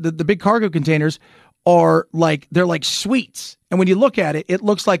the big cargo containers are they're like suites. And when you look at it, it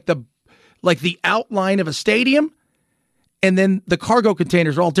looks like the outline of a stadium. And then the cargo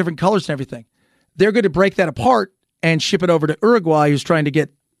containers are all different colors and everything. They're going to break that apart and ship it over to Uruguay, who's trying to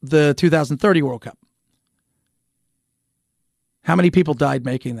get the 2030 World Cup. How many people died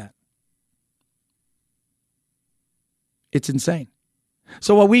making that? It's insane.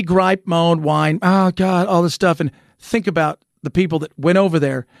 So while we gripe, moan, whine, oh God, all this stuff, and think about the people that went over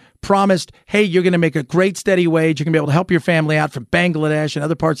there, promised, hey, you're going to make a great steady wage. You're going to be able to help your family out from Bangladesh and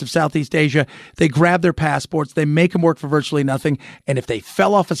other parts of Southeast Asia. They grab their passports. They make them work for virtually nothing. And if they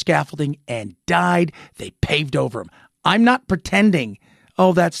fell off a scaffolding and died, they paved over them. I'm not pretending,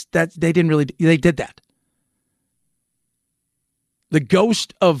 they did that. The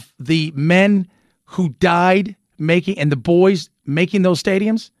ghost of the men who died and the boys making those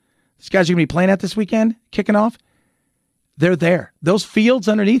stadiums, these guys are going to be playing at this weekend, kicking off. They're there. Those fields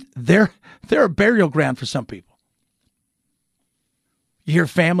underneath, they're a burial ground for some people. You hear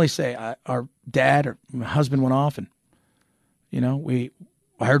families say, our dad or my husband went off, and,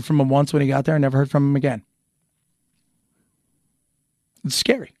 I heard from him once when he got there and never heard from him again. It's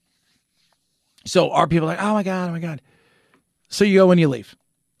scary. So our people are like, oh my God. So you go and you leave,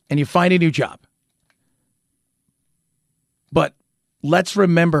 and you find a new job. But let's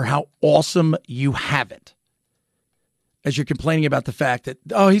remember how awesome you have it. As you're complaining about the fact that,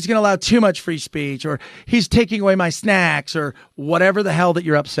 he's going to allow too much free speech, or he's taking away my snacks, or whatever the hell that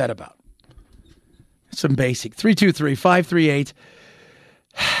you're upset about. Some basic. 323-538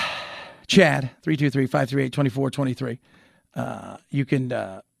 Chad, 323-538-2423. You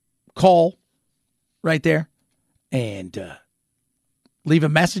can call right there and leave a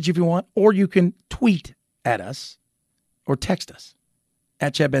message if you want, or you can tweet at us or text us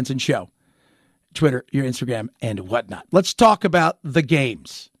at Chad Benson Show. Twitter, your Instagram, and whatnot. Let's talk about the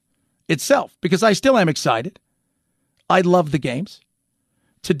games itself, because I still am excited. I love the games.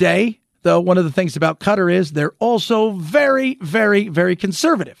 Today, though, one of the things about Qatar is they're also very, very, very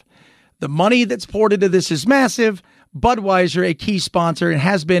conservative. The money that's poured into this is massive. Budweiser, a key sponsor, and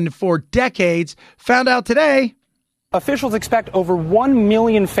has been for decades, found out today. Officials expect over 1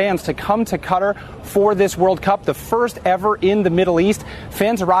 million fans to come to Qatar for this World Cup, the first ever in the Middle East.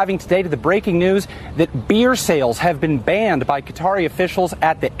 Fans arriving today to the breaking news that beer sales have been banned by Qatari officials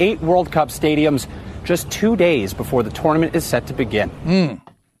at the 8 World Cup stadiums just 2 days before the tournament is set to begin.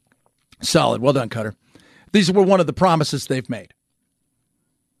 Solid. Well done, Qatar. These were one of the promises they've made,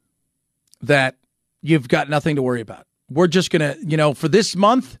 that you've got nothing to worry about. We're just going to, for this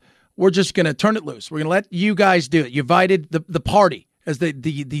month, we're just going to turn it loose. We're going to let you guys do it. You invited the party, as the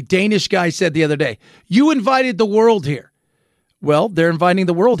Danish guy said the other day. You invited the world here. Well, they're inviting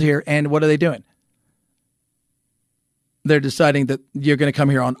the world here, and what are they doing? They're deciding that you're going to come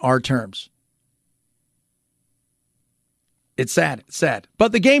here on our terms. It's sad. It's sad.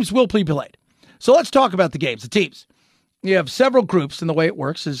 But the games will be played. So let's talk about the games, the teams. You have several groups, and the way it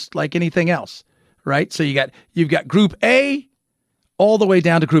works is like anything else, right? So you've got Group A all the way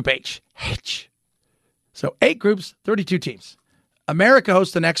down to Group H. So 8 groups, 32 teams. America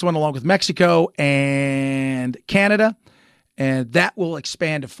hosts the next one along with Mexico and Canada, and that will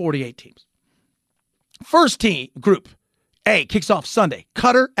expand to 48 teams. First team, Group A, kicks off Sunday.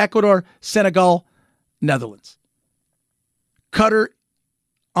 Qatar, Ecuador, Senegal, Netherlands. Qatar,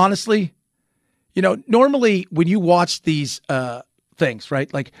 honestly, normally when you watch these things,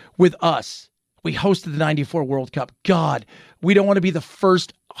 right, like with us, we hosted the 94 World Cup. God, we don't want to be the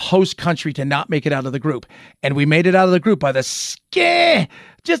first host country to not make it out of the group. And we made it out of the group by the skin,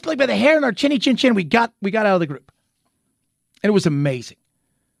 just like by the hair in our chinny chin chin. We got out of the group. And it was amazing.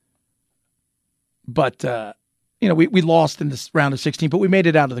 But, we lost in this round of 16, but we made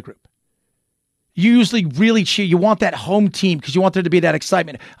it out of the group. You usually really cheer. You want that home team because you want there to be that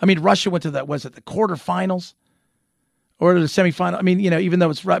excitement. I mean, Russia went to the quarterfinals or the semifinal? I mean, even though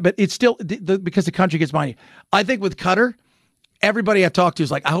it's right, but it's still because the country gets behind you. I think with Qatar, everybody I've talked to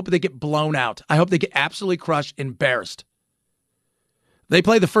is like, I hope they get blown out. I hope they get absolutely crushed, embarrassed. They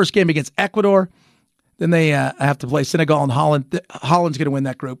play the first game against Ecuador. Then they have to play Senegal and Holland. Holland's going to win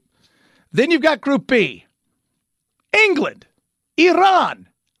that group. Then you've got Group B. England, Iran,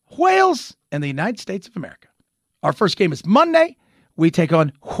 Wales, and the United States of America. Our first game is Monday. We take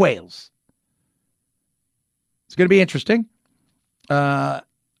on Wales. It's going to be interesting. I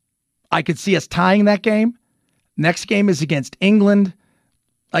could see us tying that game. Next game is against England.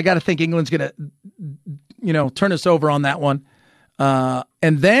 I got to think England's going to, turn us over on that one.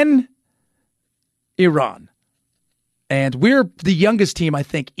 And then Iran. And we're the youngest team, I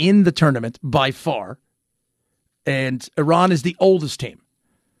think, in the tournament by far. And Iran is the oldest team.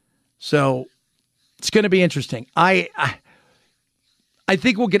 So it's going to be interesting. I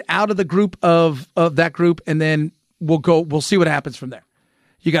think we'll get out of the group of that group, and then we'll see what happens from there.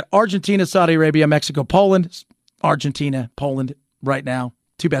 You got Argentina, Saudi Arabia, Mexico, Poland. Argentina, Poland right now,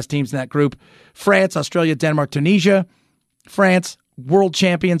 two best teams in that group. France, Australia, Denmark, Tunisia. France, world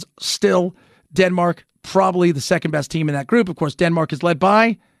champions still. Denmark, probably the second best team in that group. Of course, Denmark is led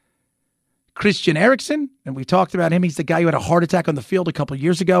by Christian Eriksen, and we talked about him. He's the guy who had a heart attack on the field a couple of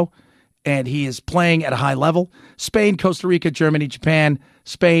years ago, and he is playing at a high level. Spain, Costa Rica, Germany, Japan.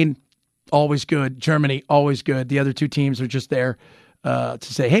 Spain, always good. Germany, always good. The other two teams are just there to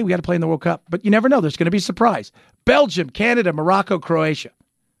say, hey, we got to play in the World Cup. But you never know. There's going to be a surprise. Belgium, Canada, Morocco, Croatia.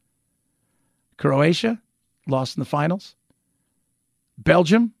 Croatia lost in the finals.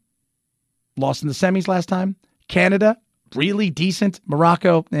 Belgium lost in the semis last time. Canada, really decent.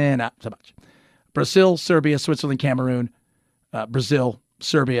 Morocco, not so much. Brazil, Serbia, Switzerland, Cameroon. Brazil,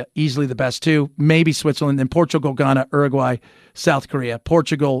 Serbia, easily the best two. Maybe Switzerland, then Portugal, Ghana, Uruguay, South Korea,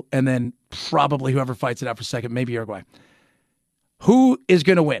 Portugal, and then probably whoever fights it out for second, maybe Uruguay. Who is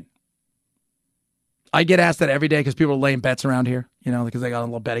going to win? I get asked that every day because people are laying bets around here, because they got on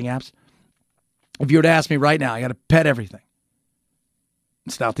little betting apps. If you were to ask me right now, I got to bet everything.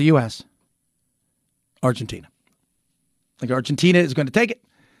 It's not the U.S. Argentina. I think Argentina is going to take it.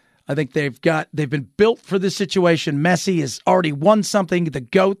 I think they've been built for this situation. Messi has already won something. The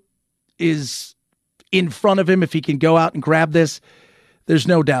GOAT is in front of him if he can go out and grab this. There's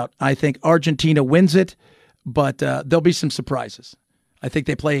no doubt. I think Argentina wins it, but there'll be some surprises. I think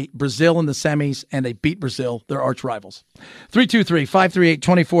they play Brazil in the semis, and they beat Brazil, their arch rivals.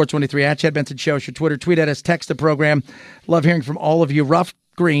 323-538-2423 at Chad Benson Show. Your Twitter. Tweet at us. Text the program. Love hearing from all of you. Rough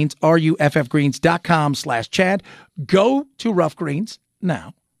Greens, ruffgreens.com/Chad. Go to Rough Greens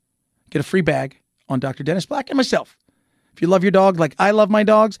now. Get a free bag on Dr. Dennis Black and myself. If you love your dog like I love my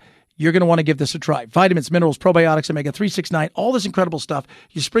dogs, you're going to want to give this a try. Vitamins, minerals, probiotics, omega 369, all this incredible stuff.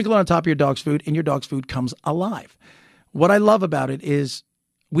 You sprinkle it on top of your dog's food, and your dog's food comes alive. What I love about it is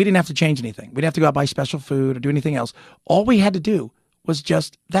we didn't have to change anything. We didn't have to go out and buy special food or do anything else. All we had to do was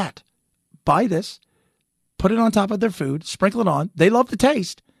just that. Buy this, put it on top of their food, sprinkle it on. They love the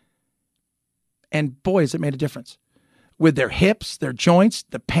taste. And boy, has it made a difference. With their hips, their joints,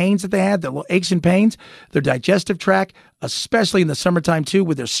 the pains that they had, the little aches and pains, their digestive tract, especially in the summertime too,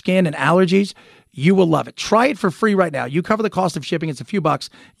 with their skin and allergies, you will love it. Try it for free right now. You cover the cost of shipping. It's a few bucks.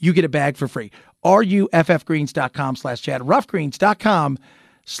 You get a bag for free. ruffgreens.com/Chad.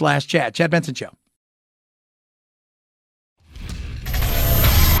 ruffgreens.com/Chad. Chad Benson Show.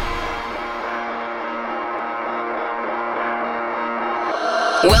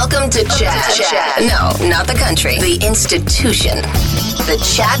 Welcome to Chad. No, not the country. The institution. The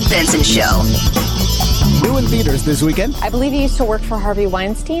Chad Benson Show. New in theaters this weekend. I believe you used to work for Harvey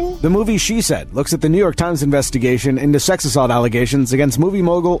Weinstein. The movie She Said looks at the New York Times investigation into sex assault allegations against movie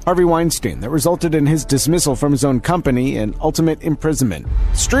mogul Harvey Weinstein that resulted in his dismissal from his own company and ultimate imprisonment.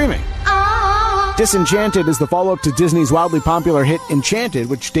 Streaming. Disenchanted is the follow-up to Disney's wildly popular hit Enchanted,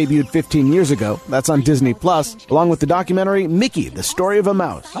 which debuted 15 years ago. That's on Disney Plus, along with the documentary Mickey, the Story of a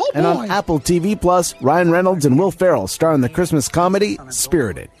Mouse. And on Apple TV Plus, Ryan Reynolds and Will Ferrell star in the Christmas comedy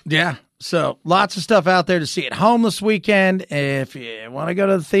Spirited. Yeah, so lots of stuff out there to see at home this weekend. If you want to go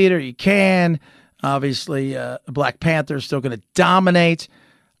to the theater, you can. Obviously, Black Panther is still going to dominate.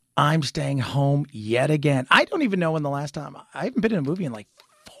 I'm staying home yet again. I don't even know when the last time. I haven't been in a movie in like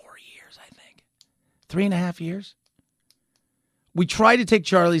 3.5 years. We tried to take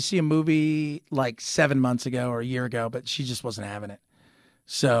Charlie to see a movie like 7 months ago or a year ago, but she just wasn't having it.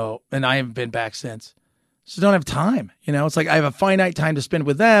 So, and I haven't been back since. So don't have time. It's like I have a finite time to spend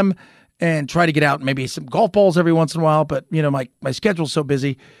with them and try to get out maybe some golf balls every once in a while. But, my schedule's so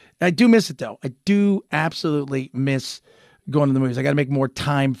busy. I do miss it, though. I do absolutely miss going to the movies. I got to make more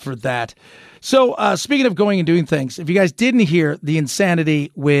time for that. So speaking of going and doing things, if you guys didn't hear the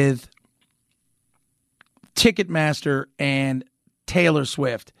insanity with Ticketmaster and Taylor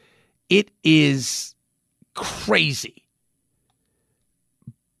Swift, it is crazy.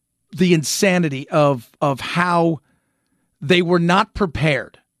 The insanity of how they were not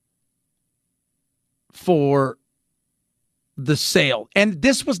prepared for the sale. And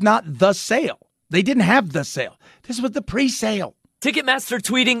this was not the sale. They didn't have the sale. This was the pre-sale. Ticketmaster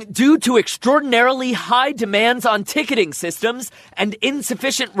tweeting, due to extraordinarily high demands on ticketing systems and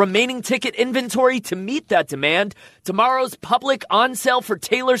insufficient remaining ticket inventory to meet that demand, tomorrow's public on sale for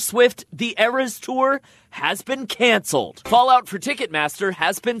Taylor Swift The Eras Tour has been canceled. Fallout for Ticketmaster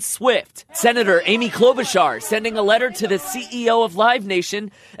has been swift. Senator Amy Klobuchar sending a letter to the CEO of Live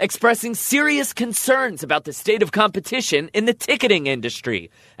Nation expressing serious concerns about the state of competition in the ticketing industry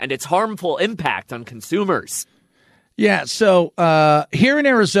and its harmful impact on consumers. Yeah, so here in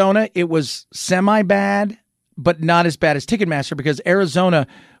Arizona, it was semi-bad, but not as bad as Ticketmaster because Arizona,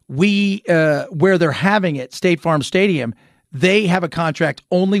 where they're having it, State Farm Stadium, they have a contract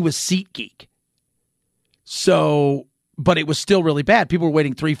only with SeatGeek. So, but it was still really bad. People were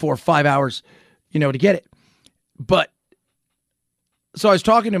waiting 3, 4, 5 hours, to get it. But, so I was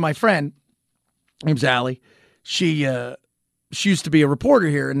talking to my friend, her name's Allie. She used to be a reporter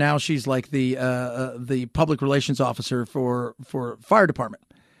here, and now she's like the public relations officer for fire department,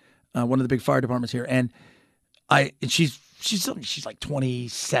 one of the big fire departments here. And she's like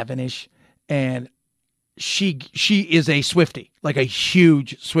 27-ish, and she is a Swiftie, like a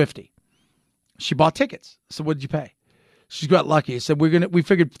huge Swiftie. She bought tickets. So what did you pay? She got lucky. I said we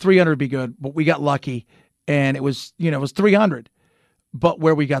figured 300 would be good, but we got lucky, and it was it was 300. But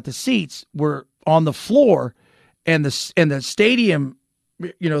where we got the seats were on the floor. And the stadium,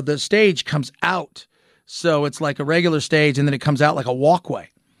 the stage comes out. So it's like a regular stage, and then it comes out like a walkway.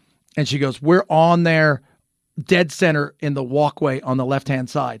 And she goes, we're on there, dead center in the walkway on the left-hand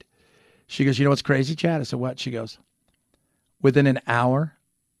side. She goes, you know what's crazy, Chad? I said, what? She goes, within an hour,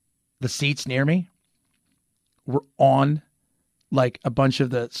 the seats near me were on like a bunch of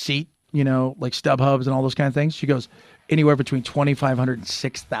the seat, like StubHubs and all those kind of things. She goes, anywhere between $2,500 and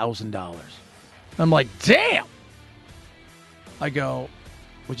 $6,000. I'm like, damn. I go,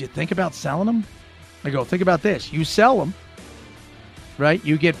 would you think about selling them? I go, think about this. You sell them, right?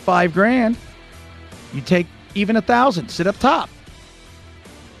 You get $5,000. You take even $1,000. Sit up top.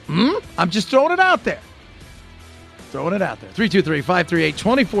 I'm just throwing it out there.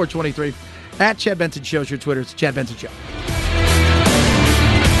 323-538-2423. At Chad Benson Show's your Twitter. It's Chad Benson Show.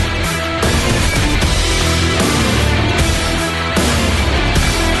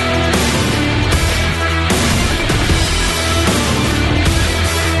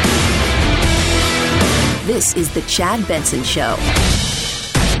 This is the Chad Benson Show.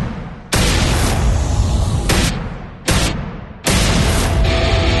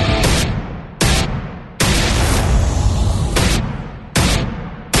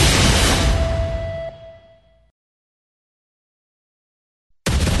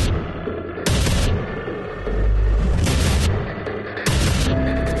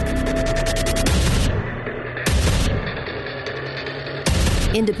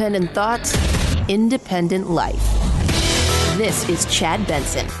 Independent thoughts, independent life. This is Chad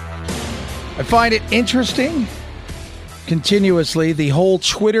Benson. I find it interesting, continuously, the whole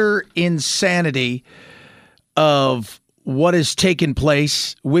Twitter insanity of what has taken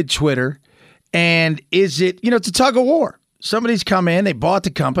place with Twitter. And is it, it's a tug of war. Somebody's come in, they bought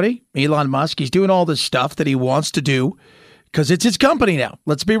the company, Elon Musk. He's doing all this stuff that he wants to do because it's his company now.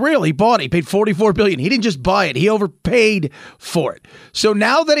 Let's be real. He bought it. He paid $44 billion. He didn't just buy it. He overpaid for it. So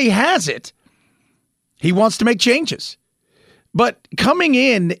now that he has it, he wants to make changes. But coming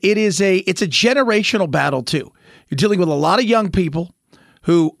in, it's a generational battle too. You're dealing with a lot of young people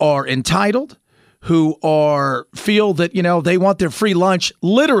who are entitled, who feel that, they want their free lunch.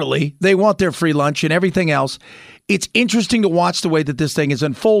 Literally, they want their free lunch and everything else. It's interesting to watch the way that this thing is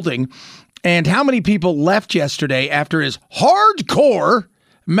unfolding and how many people left yesterday after his hardcore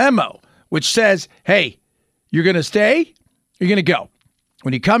memo, which says, hey, you're going to stay, you're going to go.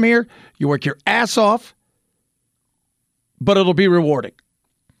 When you come here, you work your ass off, but it'll be rewarding.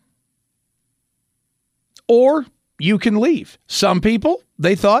 Or you can leave. Some people,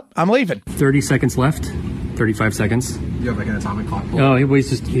 they thought, I'm leaving. 30 seconds left. 35 seconds. You have like an atomic clock. Oh,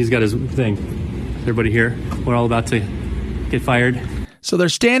 he's got his thing. Everybody here, we're all about to get fired. So they're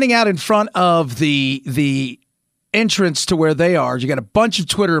standing out in front of the entrance to where they are. You got a bunch of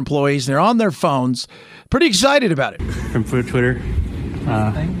Twitter employees, and they're on their phones, pretty excited about it. From Twitter.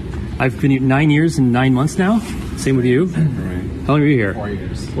 I've been here 9 years and 9 months now. Same with you. Right. How long were you here? 4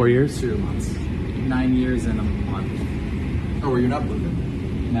 years. 4 years? 2 months. 9 years and a month. Oh, were you not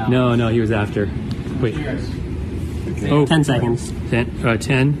moving? No, he was after. Wait. Oh, 10 seconds.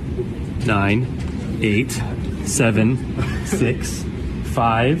 10, 9, 8, 7, 6,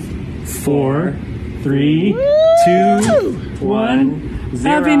 5, 4, 3, 2, 1,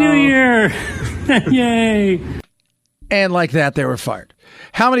 0. Happy New Year! Yay! And like that, they were fired.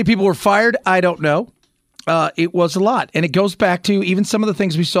 How many people were fired? I don't know. It was a lot. And it goes back to even some of the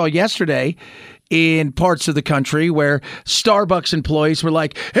things we saw yesterday in parts of the country where Starbucks employees were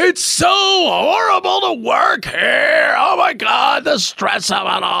like, it's so horrible to work here. Oh, my God, the stress of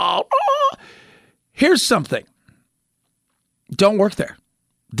it all. Oh. Here's something. Don't work there.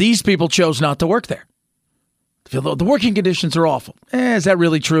 These people chose not to work there. The working conditions are awful. Is that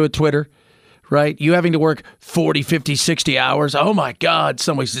really true at Twitter? Right? You having to work 40, 50, 60 hours. Oh, my God.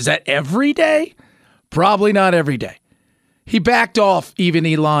 Is that every day? Probably not every day. He backed off, even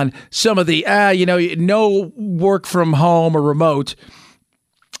Elon, some of the, no work from home or remote.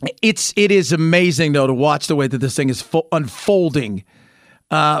 It is amazing, though, to watch the way that this thing is unfolding.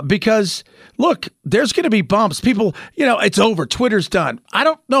 Because, look, there's going to be bumps. People, it's over. Twitter's done. I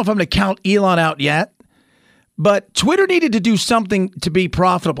don't know if I'm going to count Elon out yet. But Twitter needed to do something to be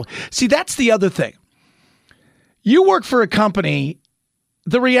profitable. See, that's the other thing. You work for a company.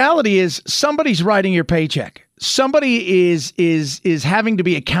 The reality is somebody's writing your paycheck. Somebody is having to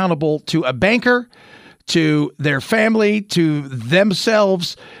be accountable to a banker, to their family, to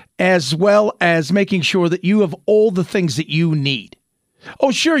themselves, as well as making sure that you have all the things that you need.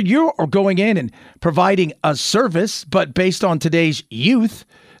 Oh, sure, you're going in and providing a service, but based on today's youth.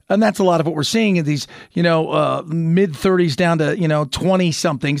 And that's a lot of what we're seeing in these, mid-30s down to,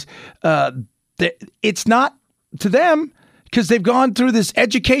 20-somethings. It's not to them because they've gone through this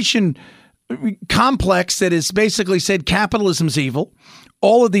education complex that has basically said capitalism's evil.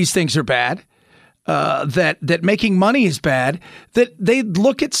 All of these things are bad. That making money is bad. That they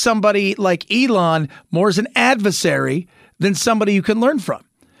look at somebody like Elon more as an adversary than somebody you can learn from.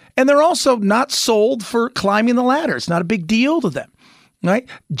 And they're also not sold for climbing the ladder. It's not a big deal to them. Right?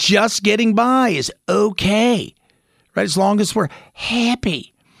 Just getting by is okay. Right? As long as we're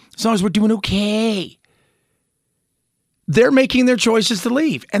happy. As long as we're doing okay. They're making their choices to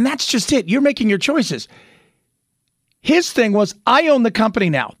leave. And that's just it. You're making your choices. His thing was, I own the company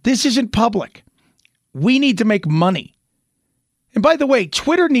now. This isn't public. We need to make money. And by the way,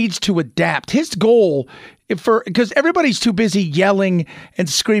 Twitter needs to adapt. His goal, because everybody's too busy yelling and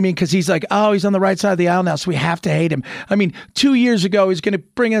screaming because he's like, oh, he's on the right side of the aisle now, so we have to hate him. I mean, 2 years ago, he's going to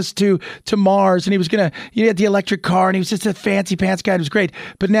bring us to Mars, and he had the electric car, and he was just a fancy pants guy. It was great.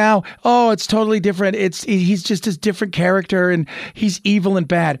 But now, it's totally different. He's just a different character, and he's evil and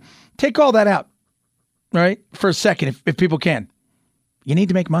bad. Take all that out, right, for a second, if people can. You need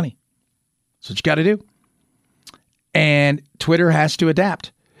to make money. That's what you got to do. And Twitter has to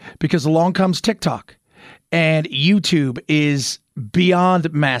adapt because along comes TikTok and YouTube is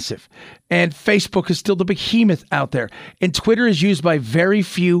beyond massive and Facebook is still the behemoth out there and Twitter is used by very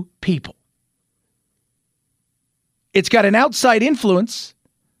few people. It's got an outside influence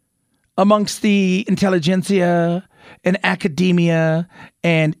amongst the intelligentsia and academia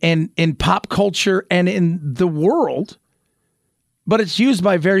and in pop culture and in the world, but it's used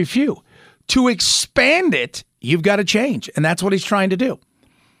by very few. To expand it, you've got to change. And that's what he's trying to do.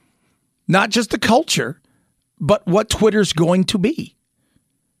 Not just the culture, but what Twitter's going to be.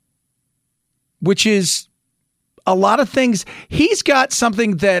 Which is a lot of things. He's got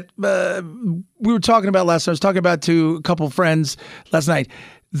something that we were talking about last night. I was talking about to a couple of friends last night.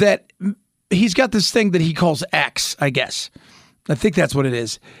 That he's got this thing that he calls X, I guess. I think that's what it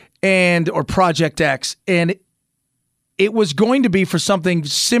is. Or Project X. And it was going to be for something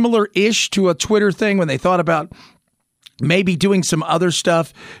similar-ish to a Twitter thing when they thought about maybe doing some other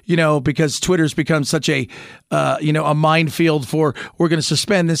stuff, because Twitter's become such a minefield for we're going to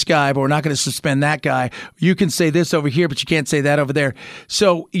suspend this guy, but we're not going to suspend that guy. You can say this over here, but you can't say that over there.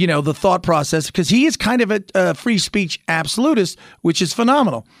 So, the thought process, because he is kind of a free speech absolutist, which is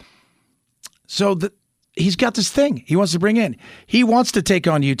phenomenal. So he's got this thing he wants to bring in. He wants to take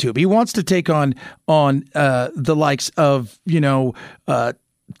on YouTube. He wants to take on the likes of,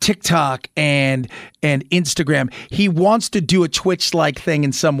 TikTok and Instagram. He wants to do a Twitch-like thing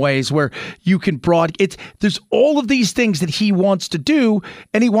in some ways where you can there's all of these things that he wants to do,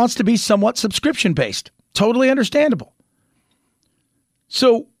 and he wants to be somewhat subscription-based. Totally understandable.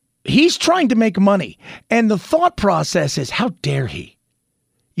 So he's trying to make money, and the thought process is, how dare he?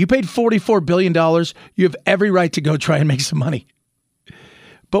 You paid $44 billion. You have every right to go try and make some money.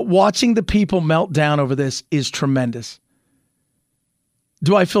 But watching the people melt down over this is tremendous.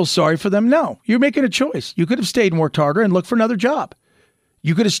 Do I feel sorry for them? No. You're making a choice. You could have stayed and worked harder and looked for another job.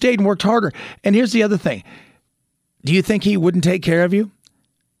 You could have stayed and worked harder. And here's the other thing. Do you think he wouldn't take care of you?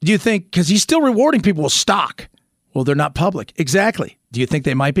 Do you think, because he's still rewarding people with stock? Well, they're not public. Exactly. Do you think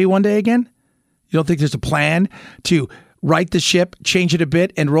they might be one day again? You don't think there's a plan to right the ship, change it a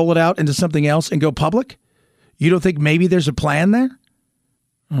bit, and roll it out into something else and go public? You don't think maybe there's a plan there?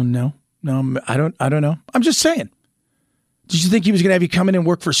 Oh, no. No, I don't know. I'm just saying. Did you think he was going to have you come in and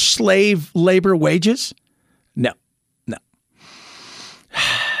work for slave labor wages? No.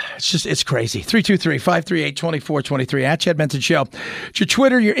 It's crazy. 323-538-2423 at Chad Benson Show. It's your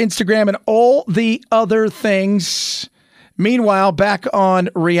Twitter, your Instagram, and all the other things. Meanwhile, back on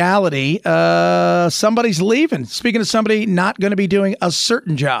reality, somebody's leaving. Speaking of somebody not going to be doing a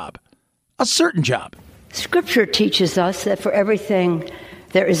certain job. A certain job. Scripture teaches us that for everything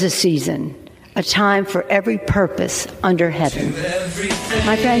there is a season, a time for every purpose under heaven.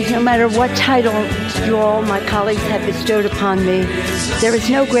 My friends, no matter what title you all, my colleagues, have bestowed upon me, there is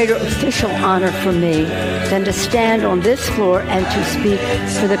no greater official honor for me than to stand on this floor and to speak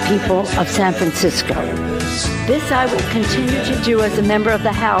for the people of San Francisco. This I will continue to do as a member of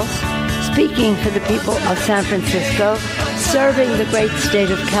the House, speaking for the people of San Francisco, serving the great state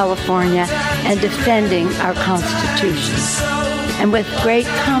of California, and defending our Constitution. And with great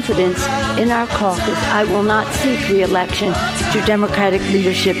confidence in our caucus, I will not seek re-election to Democratic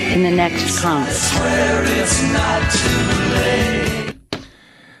leadership in the next Congress.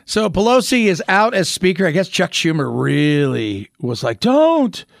 So Pelosi is out as Speaker. I guess Chuck Schumer really was like,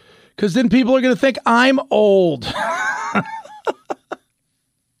 don't, because then people are going to think I'm old.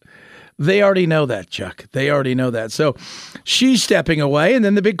 They already know that, Chuck. They already know that. So she's stepping away. And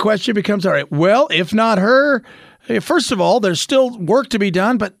then the big question becomes, all right, well, if not her, first of all, there's still work to be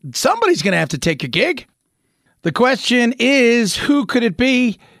done, but somebody's going to have to take a gig. The question is, who could it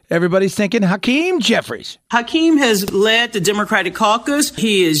be? Everybody's thinking Hakeem Jeffries. Hakeem has led the Democratic caucus.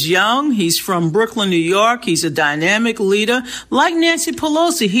 He is young. He's from Brooklyn, New York. He's a dynamic leader. Like Nancy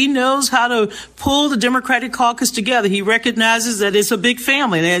Pelosi, he knows how to pull the Democratic caucus together. He recognizes that it's a big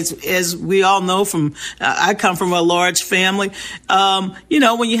family. And as we all know from, I come from a large family.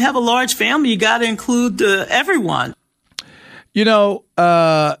 When you have a large family, you got to include everyone. Okay,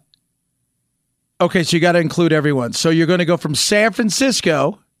 so you got to include everyone. So you're going to go from San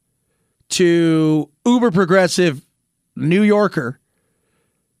Francisco to uber progressive New Yorker.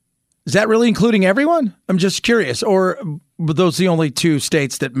 Is that really including everyone? I'm just curious. Or are those the only two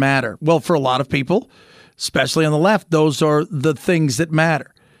states that matter? Well, for a lot of people, especially on the left, those are the things that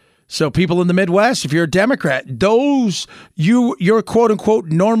matter. So people in the Midwest, if you're a Democrat, you're quote unquote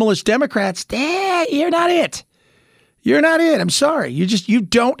normalish Democrats, you're not it. You're not it. I'm sorry. You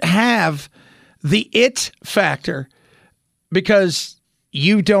don't have the it factor because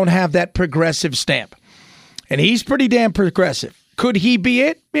you don't have that progressive stamp. And he's pretty damn progressive. Could he be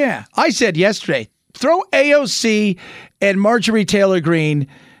it? Yeah. I said yesterday, throw AOC and Marjorie Taylor Greene.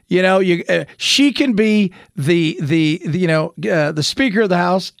 She can be the Speaker of the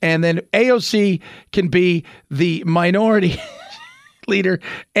House, and then AOC can be the minority leader,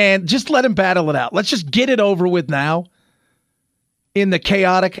 and just let him battle it out. Let's just get it over with now in the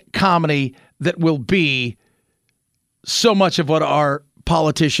chaotic comedy that will be so much of what our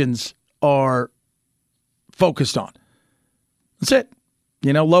politicians are focused on. That's it.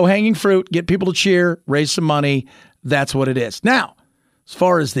 Low-hanging fruit, get people to cheer, raise some money. That's what it is. Now, as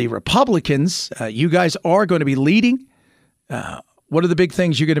far as the Republicans, you guys are going to be leading. What are the big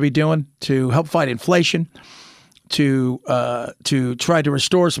things you're going to be doing to help fight inflation, to try to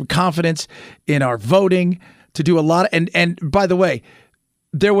restore some confidence in our voting, to do a lot of, and by the way,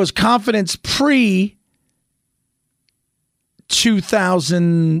 there was confidence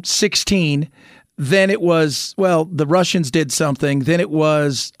pre-2016. Then it was, the Russians did something. Then it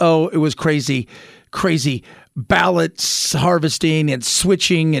was crazy ballots harvesting and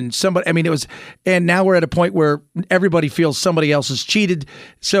switching and and now we're at a point where everybody feels somebody else has cheated.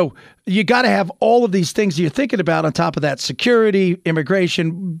 So you got to have all of these things that you're thinking about on top of that: security,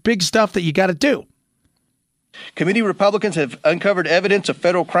 immigration, big stuff that you got to do. Committee Republicans have uncovered evidence of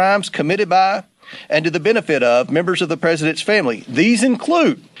federal crimes committed by and to the benefit of members of the president's family. These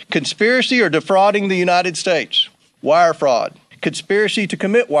include conspiracy or defrauding the United States, wire fraud, conspiracy to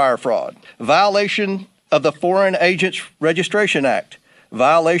commit wire fraud, violation of the Foreign Agents Registration Act,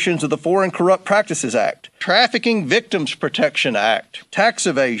 violations of the Foreign Corrupt Practices Act, Trafficking Victims Protection Act, tax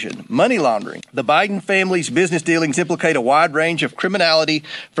evasion, money laundering. The Biden family's business dealings implicate a wide range of criminality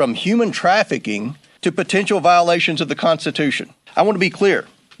from human trafficking to potential violations of the Constitution. I want to be clear.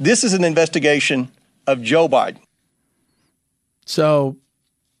 This is an investigation of Joe Biden. So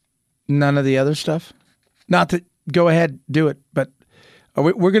none of the other stuff? Not that go ahead, do it, but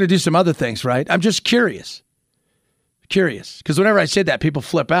we're going to do some other things, right? I'm just curious. Because whenever I said that, people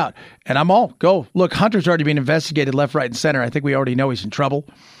flip out. And I'm all, go. Look, Hunter's already being investigated left, right, and center. I think we already know he's in trouble.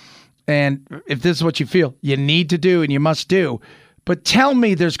 And if this is what you feel you need to do and you must do, but tell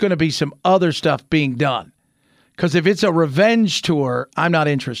me there's going to be some other stuff being done. Because if it's a revenge tour, I'm not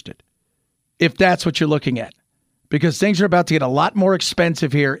interested. If that's what you're looking at. Because things are about to get a lot more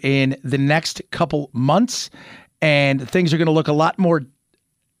expensive here in the next couple months. And things are going to look a lot more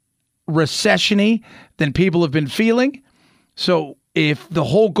recession-y than people have been feeling. So if the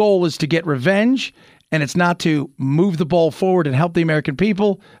whole goal is to get revenge and it's not to move the ball forward and help the American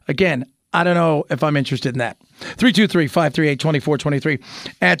people, again, I don't know if I'm interested in that. 323-538-2423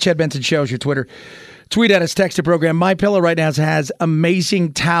 at Chad Benson Show is your Twitter. Tweet at us, text the program. MyPillow right now has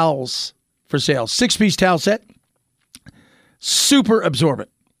amazing towels for sale. 6-piece towel set. Super absorbent.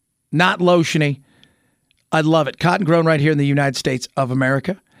 Not lotiony. I love it. Cotton grown right here in the United States of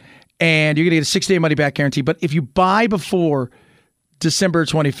America. And you're going to get a 6-day money-back guarantee. But if you buy before December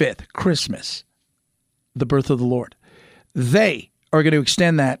 25th, Christmas, the birth of the Lord, they are going to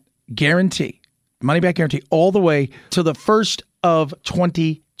extend that guarantee, money-back guarantee, all the way to the 1st of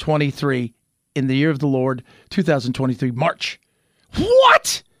 2023 in the year of the Lord, 2023, March.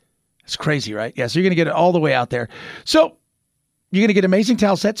 What? That's crazy, right? Yeah, so you're going to get it all the way out there. So you're going to get amazing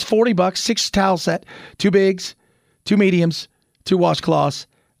towel sets, $40, 6 towel set, 2 bigs, 2 mediums, 2 washcloths.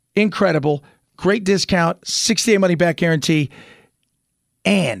 Incredible. Great discount. 6-day money back guarantee.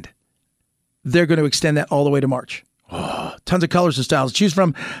 And they're going to extend that all the way to March. Oh, tons of colors and styles to choose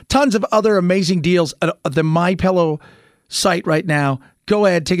from. Tons of other amazing deals at the MyPillow site right now. Go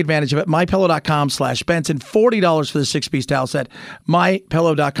ahead, take advantage of it. MyPillow.com/Benson. $40 for the 6-piece towel set.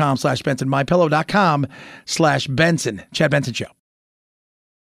 MyPillow.com/Benson. MyPillow.com/Benson. Chad Benson Show.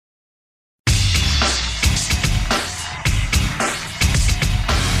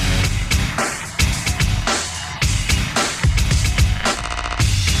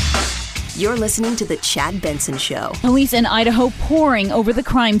 You're listening to The Chad Benson Show. Police in Idaho pouring over the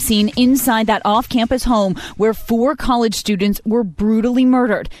crime scene inside that off-campus home where 4 college students were brutally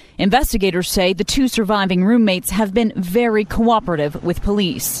murdered. Investigators say the 2 surviving roommates have been very cooperative with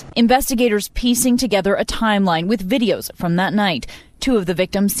police. Investigators piecing together a timeline with videos from that night. 2 of the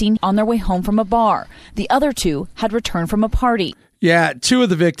victims seen on their way home from a bar. The other 2 had returned from a party. Yeah, 2 of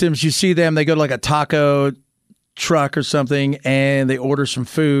the victims, you see them, they go to like a taco truck or something and they order some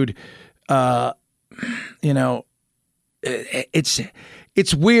food.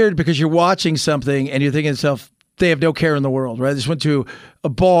 It's weird because you're watching something and you're thinking to yourself, they have no care in the world, right? They just went to a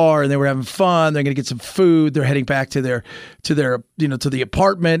bar and they were having fun. They're going to get some food. They're heading back to their, to the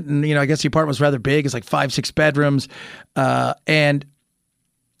apartment. And, I guess the apartment was rather big. It's like 5-6 bedrooms. And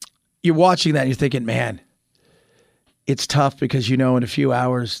you're watching that and you're thinking, man, it's tough because, in a few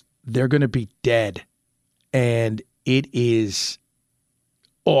hours, they're going to be dead. And it is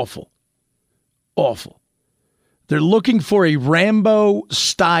awful. Awful. They're looking for a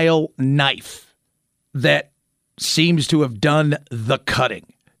Rambo-style knife that seems to have done the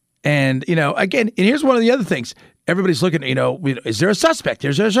cutting. And, again, and here's one of the other things. Everybody's looking, is there a suspect?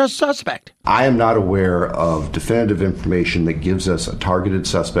 Is there a suspect? I am not aware of definitive information that gives us a targeted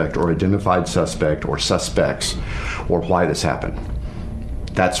suspect or identified suspect or suspects or why this happened.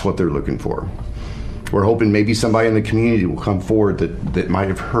 That's what they're looking for. We're hoping maybe somebody in the community will come forward that might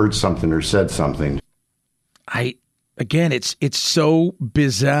have heard something or said something. It's so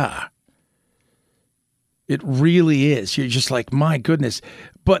bizarre. It really is. You're just like, my goodness.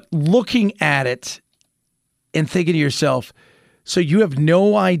 But looking at it and thinking to yourself, so you have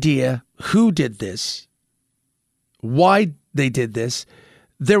no idea who did this, why they did this.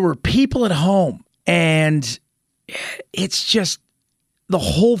 There were people at home, and it's just, the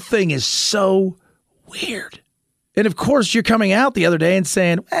whole thing is so weird. And of course, you're coming out the other day and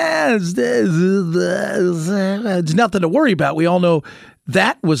saying, it's nothing to worry about. We all know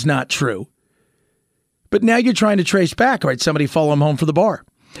that was not true. But now you're trying to trace back. All right, somebody followed him home from the bar.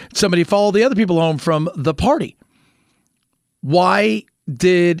 Somebody followed the other people home from the party. Why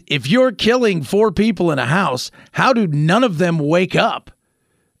if you're killing 4 people in a house, how do none of them wake up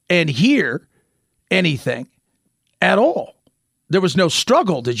and hear anything at all? There was no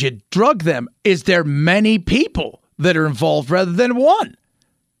struggle. Did you drug them? Is there many people that are involved rather than one?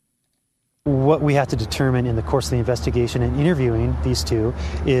 What we have to determine in the course of the investigation and interviewing these two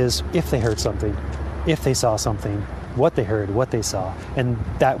is if they heard something, if they saw something, what they heard, what they saw, and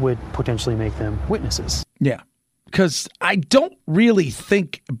that would potentially make them witnesses. Yeah, because I don't really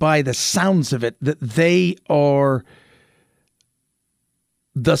think by the sounds of it that they are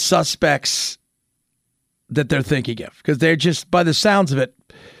the suspects that they're thinking of, because they're just, by the sounds of it,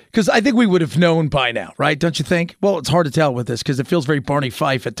 because I think we would have known by now, right? Don't you think? Well, it's hard to tell with this because it feels very Barney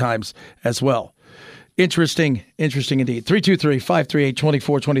Fife at times as well. Interesting indeed.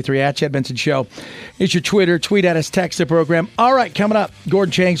 323-538-2423 at Chad Benson Show. It's your Twitter. Tweet at us, text the program. All right, coming up,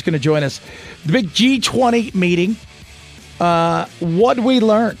 Gordon Chang's going to join us. The big G20 meeting. What did we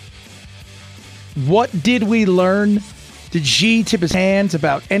learn? What did we learn? Did Xi tip his hands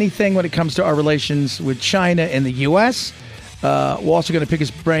about anything when it comes to our relations with China and the U.S.? We're also going to pick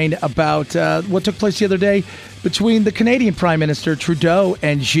his brain about what took place the other day between the Canadian Prime Minister Trudeau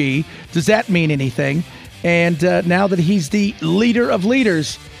and Xi. Does that mean anything? And now that he's the leader of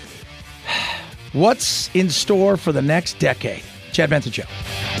leaders, what's in store for the next decade? Chad Benson Show.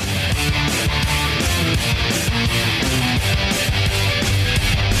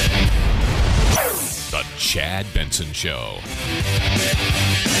 The Chad Benson Show.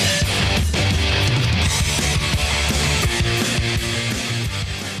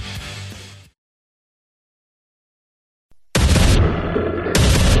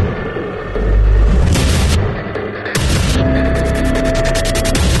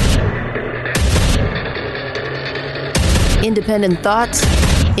 Independent thoughts,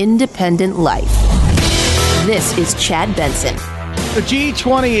 independent life. This is Chad Benson. The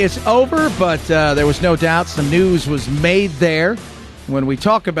G20 is over, but there was no doubt some news was made there. When we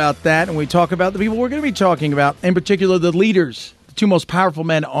talk about that and we talk about the people we're going to be talking about, in particular the leaders, the 2 most powerful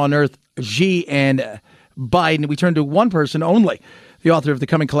men on earth, Xi and Biden, we turn to one person only, the author of The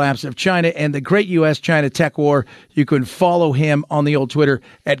Coming Collapse of China and the Great U.S.-China Tech War. You can follow him on the old Twitter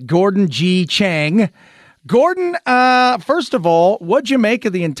at Gordon G. Chang. Gordon, first of all, what'd you make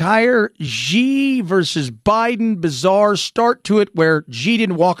of the entire Xi versus Biden bizarre start to it where Xi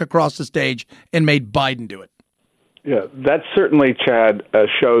didn't walk across the stage and made Biden do it? Yeah, that certainly, Chad,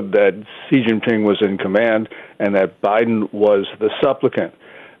 showed that Xi Jinping was in command and that Biden was the supplicant.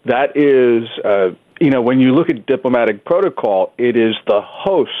 That is, when you look at diplomatic protocol, it is the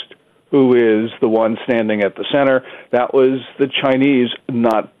host who is the one standing at the center. That was the Chinese,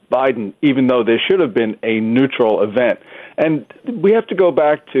 not Biden, even though there should have been a neutral event. And we have to go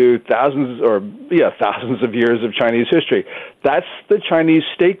back to thousands of years of Chinese history. That's the Chinese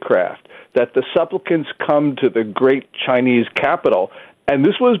statecraft, that the supplicants come to the great Chinese capital. And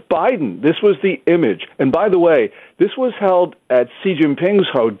this was Biden. This was the image. And by the way, this was held at Xi Jinping's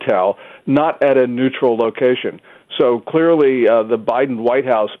hotel, not at a neutral location. So clearly the Biden White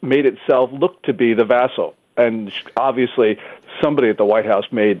House made itself look to be the vassal. And obviously, somebody at the White House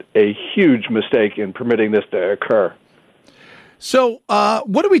made a huge mistake in permitting this to occur. So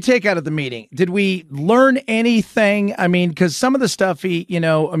what did we take out of the meeting? Did we learn anything? I mean, because some of the stuff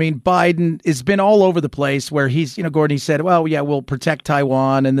Biden has been all over the place where he's, Gordon, he said, well, yeah, we'll protect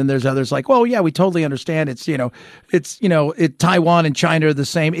Taiwan. And then there's others like, well, yeah, we totally understand. It's Taiwan and China are the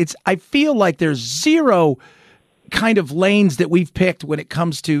same. I feel like there's zero kind of lanes that we've picked when it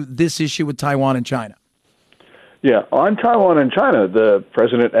comes to this issue with Taiwan and China. Yeah, on Taiwan and China, the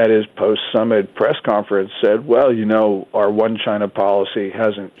president at his post-summit press conference said, well, our one China policy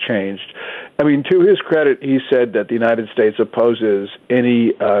hasn't changed. I mean, to his credit, he said that the United States opposes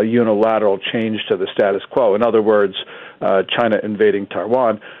any unilateral change to the status quo. In other words, China invading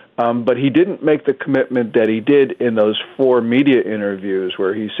Taiwan. But he didn't make the commitment that he did in those 4 media interviews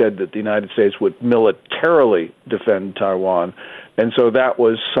where he said that the United States would militarily defend Taiwan. And so that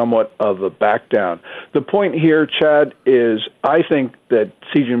was somewhat of a back down. The point here, Chad, is I think that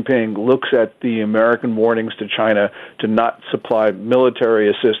Xi Jinping looks at the American warnings to China to not supply military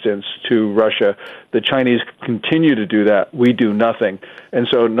assistance to Russia. The Chinese continue to do that. We do nothing. And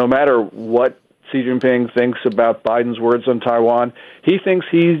so no matter what Xi Jinping thinks about Biden's words on Taiwan, he thinks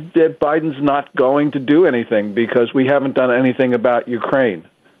that Biden's not going to do anything because we haven't done anything about Ukraine.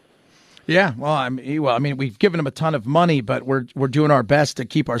 Yeah, well, we've given him a ton of money, but we're doing our best to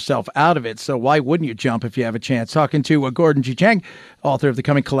keep ourselves out of it. So why wouldn't you jump if you have a chance? Talking to Gordon G. Chang, author of The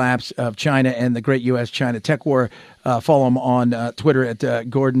Coming Collapse of China and the Great U.S.-China Tech War. Follow him on Twitter at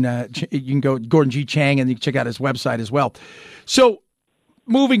Gordon. You can go Gordon G. Chang, and you can check out his website as well. So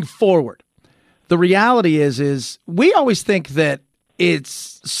moving forward, the reality is we always think that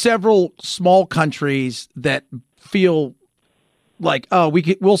it's several small countries that feel like, oh,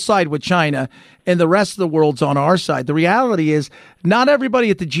 we'll side with China and the rest of the world's on our side. The reality is not everybody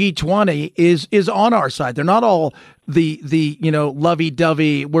at the G20 is on our side. They're not all the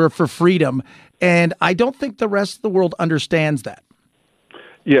lovey-dovey, we're for freedom. And I don't think the rest of the world understands that.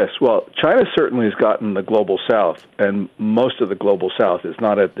 Yes, well, China certainly has gotten the global south, and most of the global south is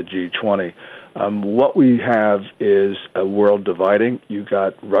not at the G20. What we have is a world dividing. You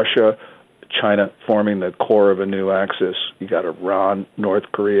got Russia, China forming the core of a new axis. You got Iran, North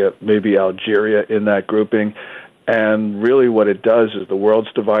Korea, maybe Algeria in that grouping. And really what it does is the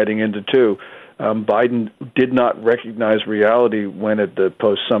world's dividing into two. Biden did not recognize reality when at the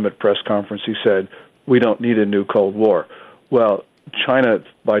post-summit press conference he said, we don't need a new Cold War. Well, China,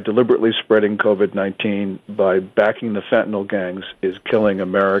 by deliberately spreading COVID-19, by backing the fentanyl gangs, is killing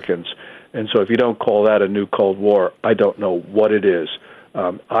Americans. And so if you don't call that a new Cold War, I don't know what it is.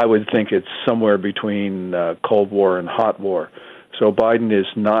 I would think it's somewhere between Cold War and Hot War. So Biden is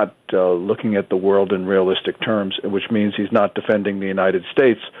not looking at the world in realistic terms, which means he's not defending the United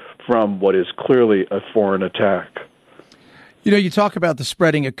States from what is clearly a foreign attack. You know, you talk about the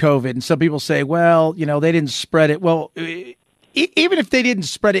spreading of COVID, and some people say, well, they didn't spread it. Well, even if they didn't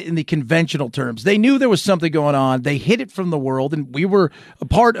spread it in the conventional terms, they knew there was something going on. They hid it from the world, and we were a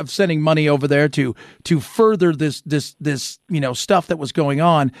part of sending money over there to further this stuff that was going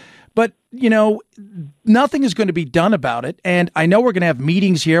on. But, nothing is going to be done about it. And I know we're going to have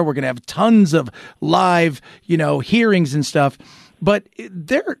meetings here. We're going to have tons of live, hearings and stuff. But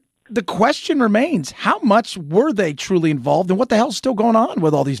the question remains, how much were they truly involved, and what the hell's still going on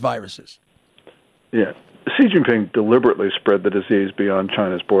with all these viruses? Yeah. Xi Jinping deliberately spread the disease beyond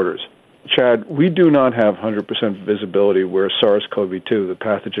China's borders. Chad, we do not have 100% visibility where SARS-CoV-2, the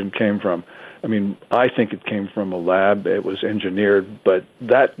pathogen, came from. I mean, I think it came from a lab. It was engineered, but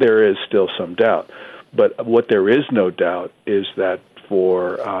that there is still some doubt. But what there is no doubt is that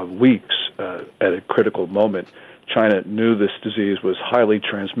for weeks, at a critical moment, China knew this disease was highly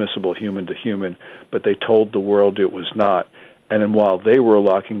transmissible human to human, but they told the world it was not. And then while they were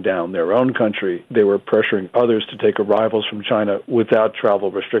locking down their own country, they were pressuring others to take arrivals from China without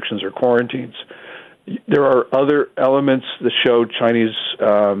travel restrictions or quarantines. There are other elements that show Chinese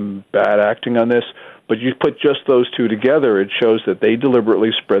bad acting on this, but you put just those two together, it shows that they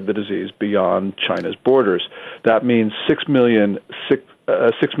deliberately spread the disease beyond China's borders. That means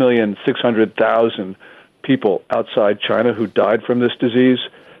 6,600,000 people outside China who died from this disease.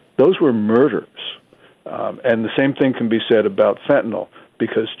 Those were murders. And the same thing can be said about fentanyl,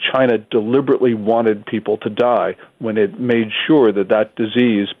 because China deliberately wanted people to die when it made sure that that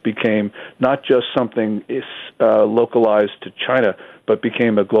disease became not just something localized to China, but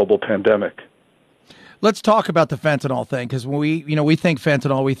became a global pandemic. Let's talk about the fentanyl thing, because when we think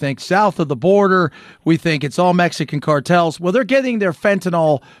fentanyl, we think south of the border, we think it's all Mexican cartels. Well, they're getting their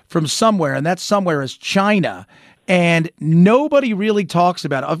fentanyl from somewhere, and that somewhere is China. And nobody really talks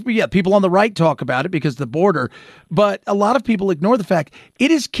about it. Yeah, people on the right talk about it because of the border, but a lot of people ignore the fact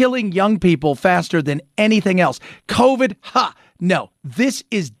it is killing young people faster than anything else. COVID, no, this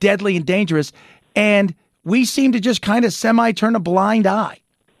is deadly and dangerous, and we seem to just kind of turn a blind eye.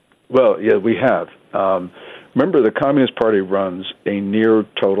 Well, yeah, we have. Remember, the Communist Party runs a near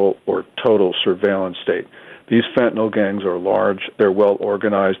total or total surveillance state. These fentanyl gangs are large, they're well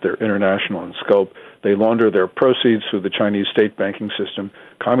organized, they're international in scope. They launder their proceeds through the Chinese state banking system.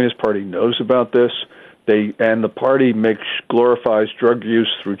 Communist Party knows about this. And the party glorifies drug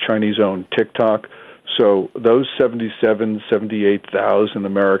use through Chinese-owned TikTok. So those 78,000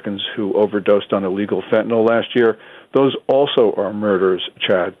 Americans who overdosed on illegal fentanyl last year, those also are murders,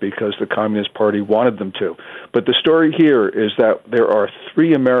 Chad, because the Communist Party wanted them to. But the story here is that there are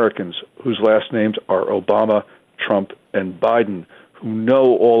 3 Americans whose last names are Obama, Trump, and Biden, who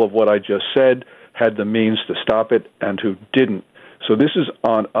know all of what I just said, had the means to stop it, and who didn't. So this is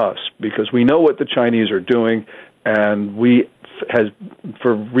on us, because we know what the Chinese are doing, and we,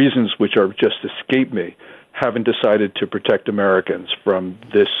 for reasons which are just escape me, haven't decided to protect Americans from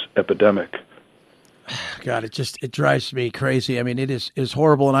this epidemic. God, it drives me crazy. I mean, it is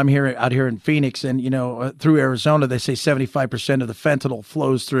horrible. And I'm out here in Phoenix, and through Arizona, they say 75% of the fentanyl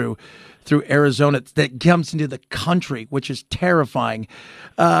flows through Arizona that comes into the country, which is terrifying.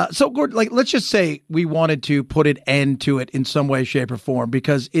 So, Gordon, let's just say we wanted to put an end to it in some way, shape, or form,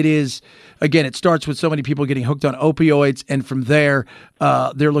 because it is, again, it starts with so many people getting hooked on opioids, and from there,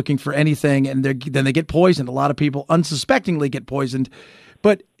 they're looking for anything, and then they get poisoned. A lot of people unsuspectingly get poisoned.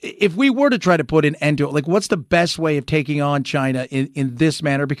 But if we were to try to put an end to it, like what's the best way of taking on China in this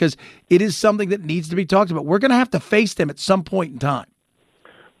manner? Because it is something that needs to be talked about. We're going to have to face them at some point in time.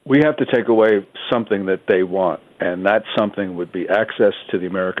 We have to take away something that they want, and that something would be access to the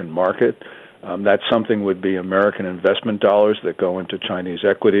American market. That something would be American investment dollars that go into Chinese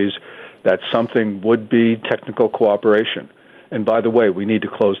equities. That something would be technical cooperation. And by the way, we need to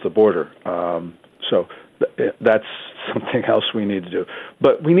close the border. So that's something else we need to do.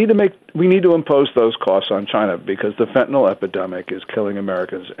 But we need to impose those costs on China because the fentanyl epidemic is killing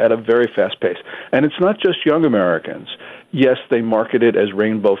Americans at a very fast pace. And it's not just young Americans. Yes, they market it as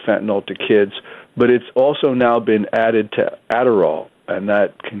rainbow fentanyl to kids, but it's also now been added to Adderall, and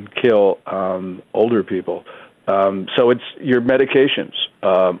that can kill older people. So it's your medications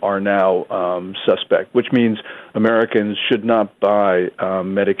are now suspect, which means Americans should not buy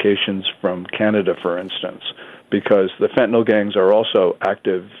medications from Canada, for instance, because the fentanyl gangs are also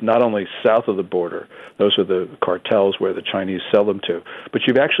active not only south of the border, those are the cartels where the Chinese sell them to, but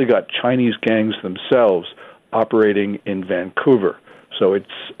you've actually got Chinese gangs themselves operating in Vancouver. So it's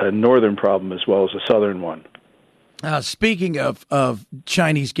a northern problem as well as a southern one. Speaking of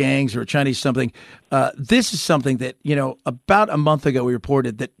Chinese gangs or Chinese something, this is something that, about a month ago we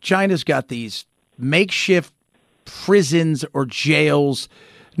reported that China's got these makeshift prisons or jails,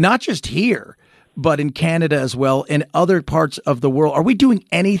 not just here, but in Canada as well, in other parts of the world. Are we doing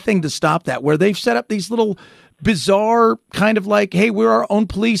anything to stop that, where they've set up these little bizarre kind of like, hey, we're our own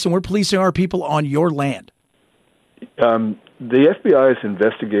police and we're policing our people on your land? The FBI is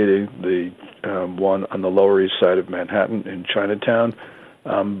investigating the one on the Lower East Side of Manhattan in Chinatown,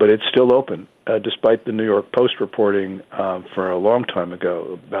 but it's still open, despite the New York Post reporting for a long time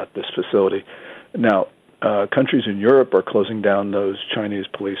ago about this facility. Now, countries in Europe are closing down those Chinese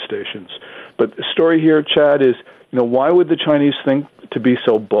police stations. But the story here, Chad, is, why would the Chinese think to be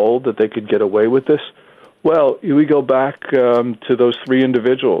so bold that they could get away with this? Well, we go back to those three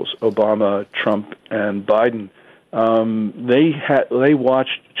individuals, Obama, Trump, and Biden. They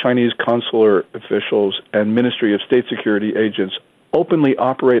watched Chinese consular officials and Ministry of State Security agents openly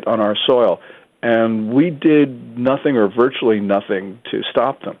operate on our soil, and we did nothing or virtually nothing to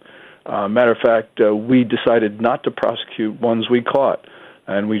stop them. Matter of fact, we decided not to prosecute ones we caught,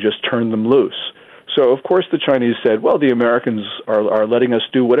 and we just turned them loose. So, of course, the Chinese said, well, the Americans are letting us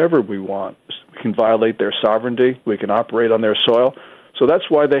do whatever we want. We can violate their sovereignty. We can operate on their soil. So that's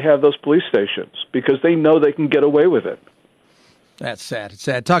why they have those police stations, because they know they can get away with it. That's sad. It's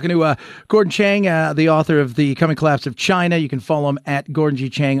sad. Talking to Gordon Chang, the author of The Coming Collapse of China. You can follow him at Gordon G.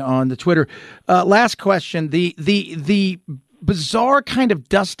 Chang on the Twitter. Last question. The bizarre kind of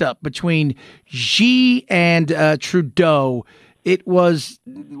dust-up between Xi and Trudeau, it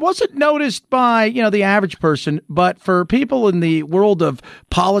wasn't noticed by, the average person, but for people in the world of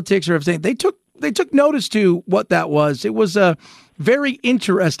politics or everything, they took notice to what that was. It was very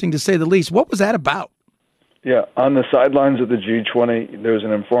interesting, to say the least. What was that about? Yeah, on the sidelines of the G20, there was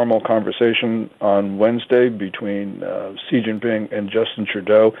an informal conversation on Wednesday between Xi Jinping and Justin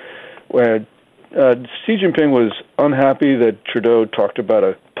Trudeau, where Xi Jinping was unhappy that Trudeau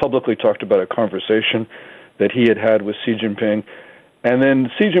publicly talked about a conversation that he had with Xi Jinping. And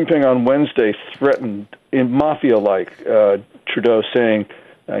then Xi Jinping on Wednesday threatened, in mafia-like, Trudeau, saying,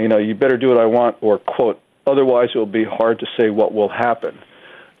 you better do what I want, or, quote, otherwise it will be hard to say what will happen.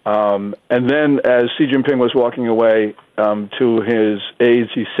 And then as Xi Jinping was walking away to his aides,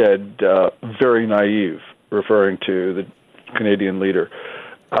 he said, very naive, referring to the Canadian leader.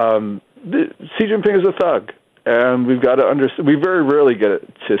 Xi Jinping is a thug, and we've got to understand. We very rarely get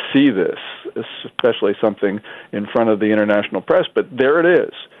to see this, especially something in front of the international press, but there it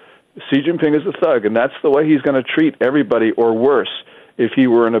is. Xi Jinping is a thug, and that's the way he's going to treat everybody, or worse, if he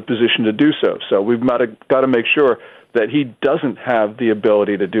were in a position to do so. So we've got to make sure that he doesn't have the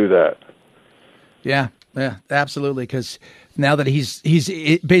ability to do that. Yeah, absolutely. Because now that he's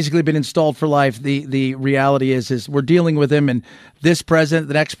basically been installed for life, the reality is we're dealing with him, and this president,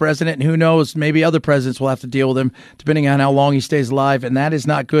 the next president, and who knows, maybe other presidents will have to deal with him depending on how long he stays alive, and that is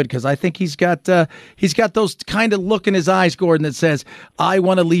not good, because I think he's got those kind of look in his eyes, Gordon, that says, I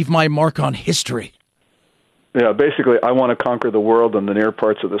want to leave my mark on history. Yeah, basically, I want to conquer the world and the near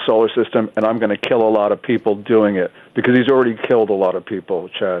parts of the solar system, and I'm going to kill a lot of people doing it, because he's already killed a lot of people,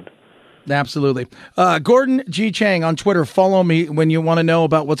 Chad. Absolutely. Gordon G. Chang on Twitter. Follow me when you want to know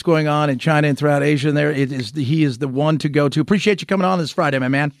about what's going on in China and throughout Asia. And he is the one to go to. Appreciate you coming on this Friday, my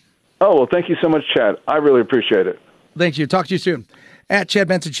man. Oh, well, thank you so much, Chad. I really appreciate it. Thank you. Talk to you soon. At Chad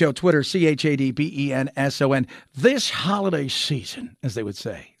Benson Show, Twitter, ChadBenson. This holiday season, as they would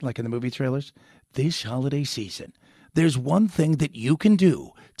say, like in the movie trailers, this holiday season, there's one thing that you can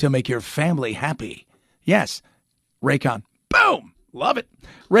do to make your family happy. Yes, Raycon. Boom! Love it.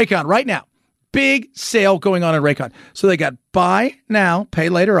 Raycon, right now. Big sale going on in Raycon. So they got buy now, pay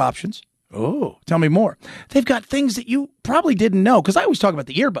later options. Oh, tell me more. They've got things that you probably didn't know, because I always talk about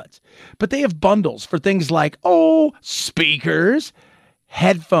the earbuds. But they have bundles for things like, speakers,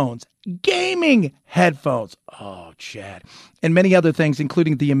 headphones, gaming headphones. Oh, Chad. And many other things,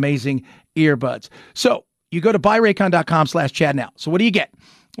 including the amazing earbuds. So you go to buyraycon.com/Chad now. So what do you get?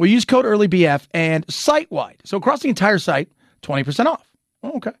 We use code EARLYBF and site-wide. So across the entire site, 20% off.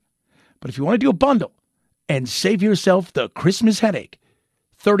 Oh, okay. But if you want to do a bundle and save yourself the Christmas headache,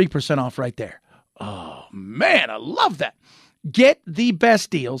 30% off right there. Oh, man, I love that. Get the best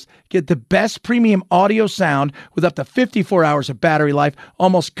deals. Get the best premium audio sound with up to 54 hours of battery life,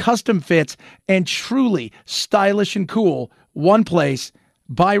 almost custom fits, and truly stylish and cool. One place,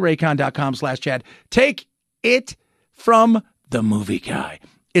 buyraycon.com/Chad. Take it from the movie guy.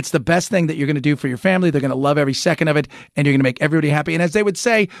 It's the best thing that you're going to do for your family. They're going to love every second of it, and you're going to make everybody happy. And as they would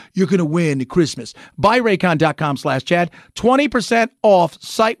say, you're going to win Christmas. Buyraycon.com/Chad. 20% off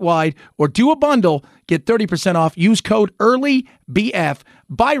site-wide, or do a bundle. Get 30% off. Use code EARLYBF.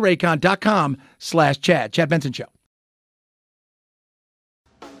 Buyraycon.com/Chad. Chad Benson Show.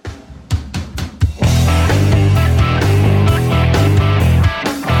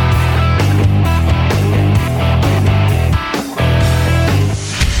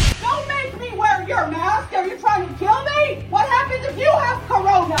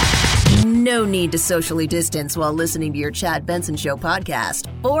 No need to socially distance while listening to your Chad Benson Show podcast.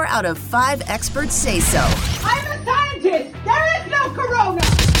 4 out of 5 experts say so. I'm a scientist. There is no corona.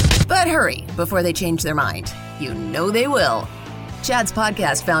 But hurry before they change their mind. You know they will. Chad's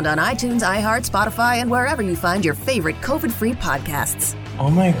podcast found on iTunes, iHeart, Spotify, and wherever you find your favorite COVID-free podcasts. Oh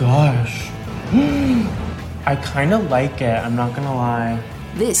my gosh. I kind of like it. I'm not going to lie.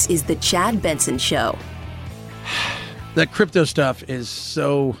 This is the Chad Benson Show. That crypto stuff is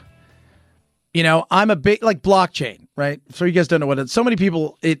so... I'm a big, like blockchain, right? So you guys don't know what it is. So many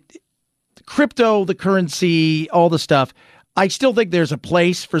people, crypto, the currency, all the stuff. I still think there's a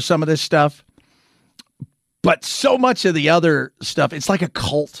place for some of this stuff. But so much of the other stuff, it's like a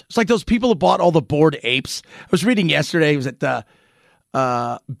cult. It's like those people who bought all the Bored Apes. I was reading yesterday, it was at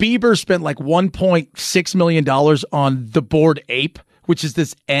Bieber spent like $1.6 million on the Bored Ape, which is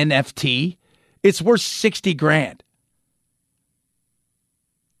this NFT. It's worth $60,000.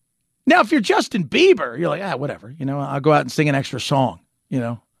 Now, if you're Justin Bieber, you're like, whatever. I'll go out and sing an extra song.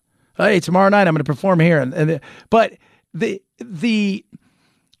 Hey, tomorrow night I'm going to perform here. But it's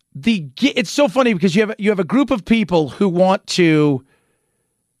so funny because you have a group of people who want to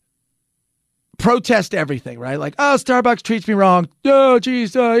protest everything, right? Like, Starbucks treats me wrong. Oh,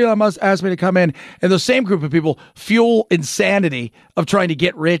 geez, Elon Musk asked me to come in. And the same group of people fuel insanity of trying to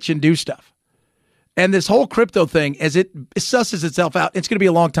get rich and do stuff. And this whole crypto thing, as it susses itself out, it's going to be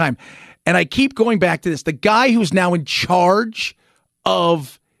a long time. And I keep going back to this. The guy who's now in charge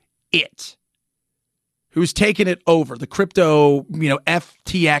of it, who's taken it over, the crypto,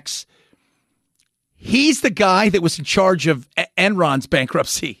 FTX, he's the guy that was in charge of Enron's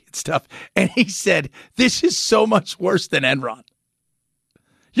bankruptcy and stuff. And he said, this is so much worse than Enron.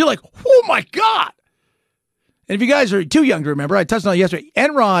 You're like, oh, my God. And if you guys are too young to remember, I touched on it yesterday.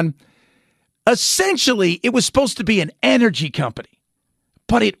 Enron... essentially, it was supposed to be an energy company,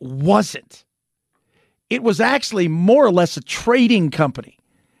 but it wasn't. It was actually more or less a trading company.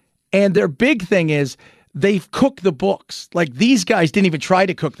 And their big thing is they've cooked the books. Like, these guys didn't even try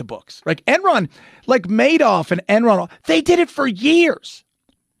to cook the books. Like Enron, like Madoff and Enron, they did it for years.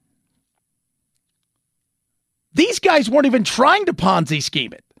 These guys weren't even trying to Ponzi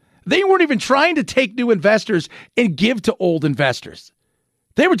scheme it. They weren't even trying to take new investors and give to old investors.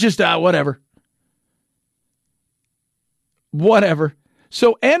 They were just, whatever.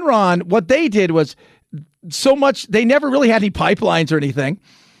 So Enron, what they did was so much, they never really had any pipelines or anything.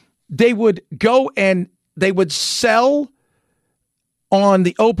 They would go and they would sell on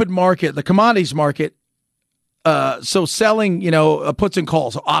the open market, the commodities market. So selling, puts and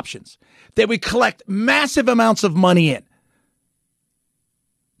calls, so options. They would collect massive amounts of money in.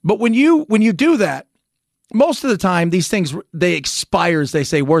 But when you do that, most of the time, these things, they expire, as they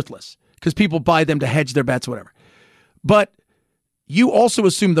say, worthless, because people buy them to hedge their bets, whatever. But you also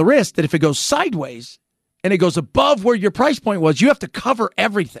assume the risk that if it goes sideways and it goes above where your price point was, you have to cover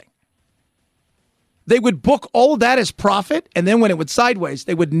everything. They would book all of that as profit, and then when it went sideways,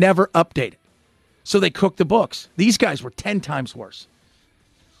 they would never update it. So they cooked the books. These guys were 10 times worse.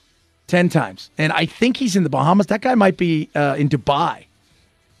 10 times. And I think he's in the Bahamas. That guy might be in Dubai.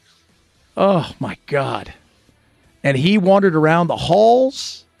 Oh, my God. And he wandered around the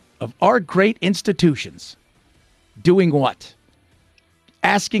halls of our great institutions. Doing what?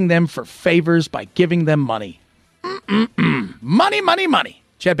 Asking them for favors by giving them money. Money, money, money.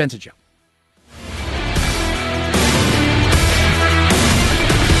 Chad Benson Show.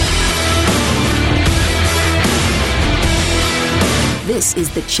 This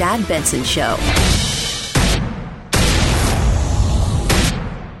is the Chad Benson Show.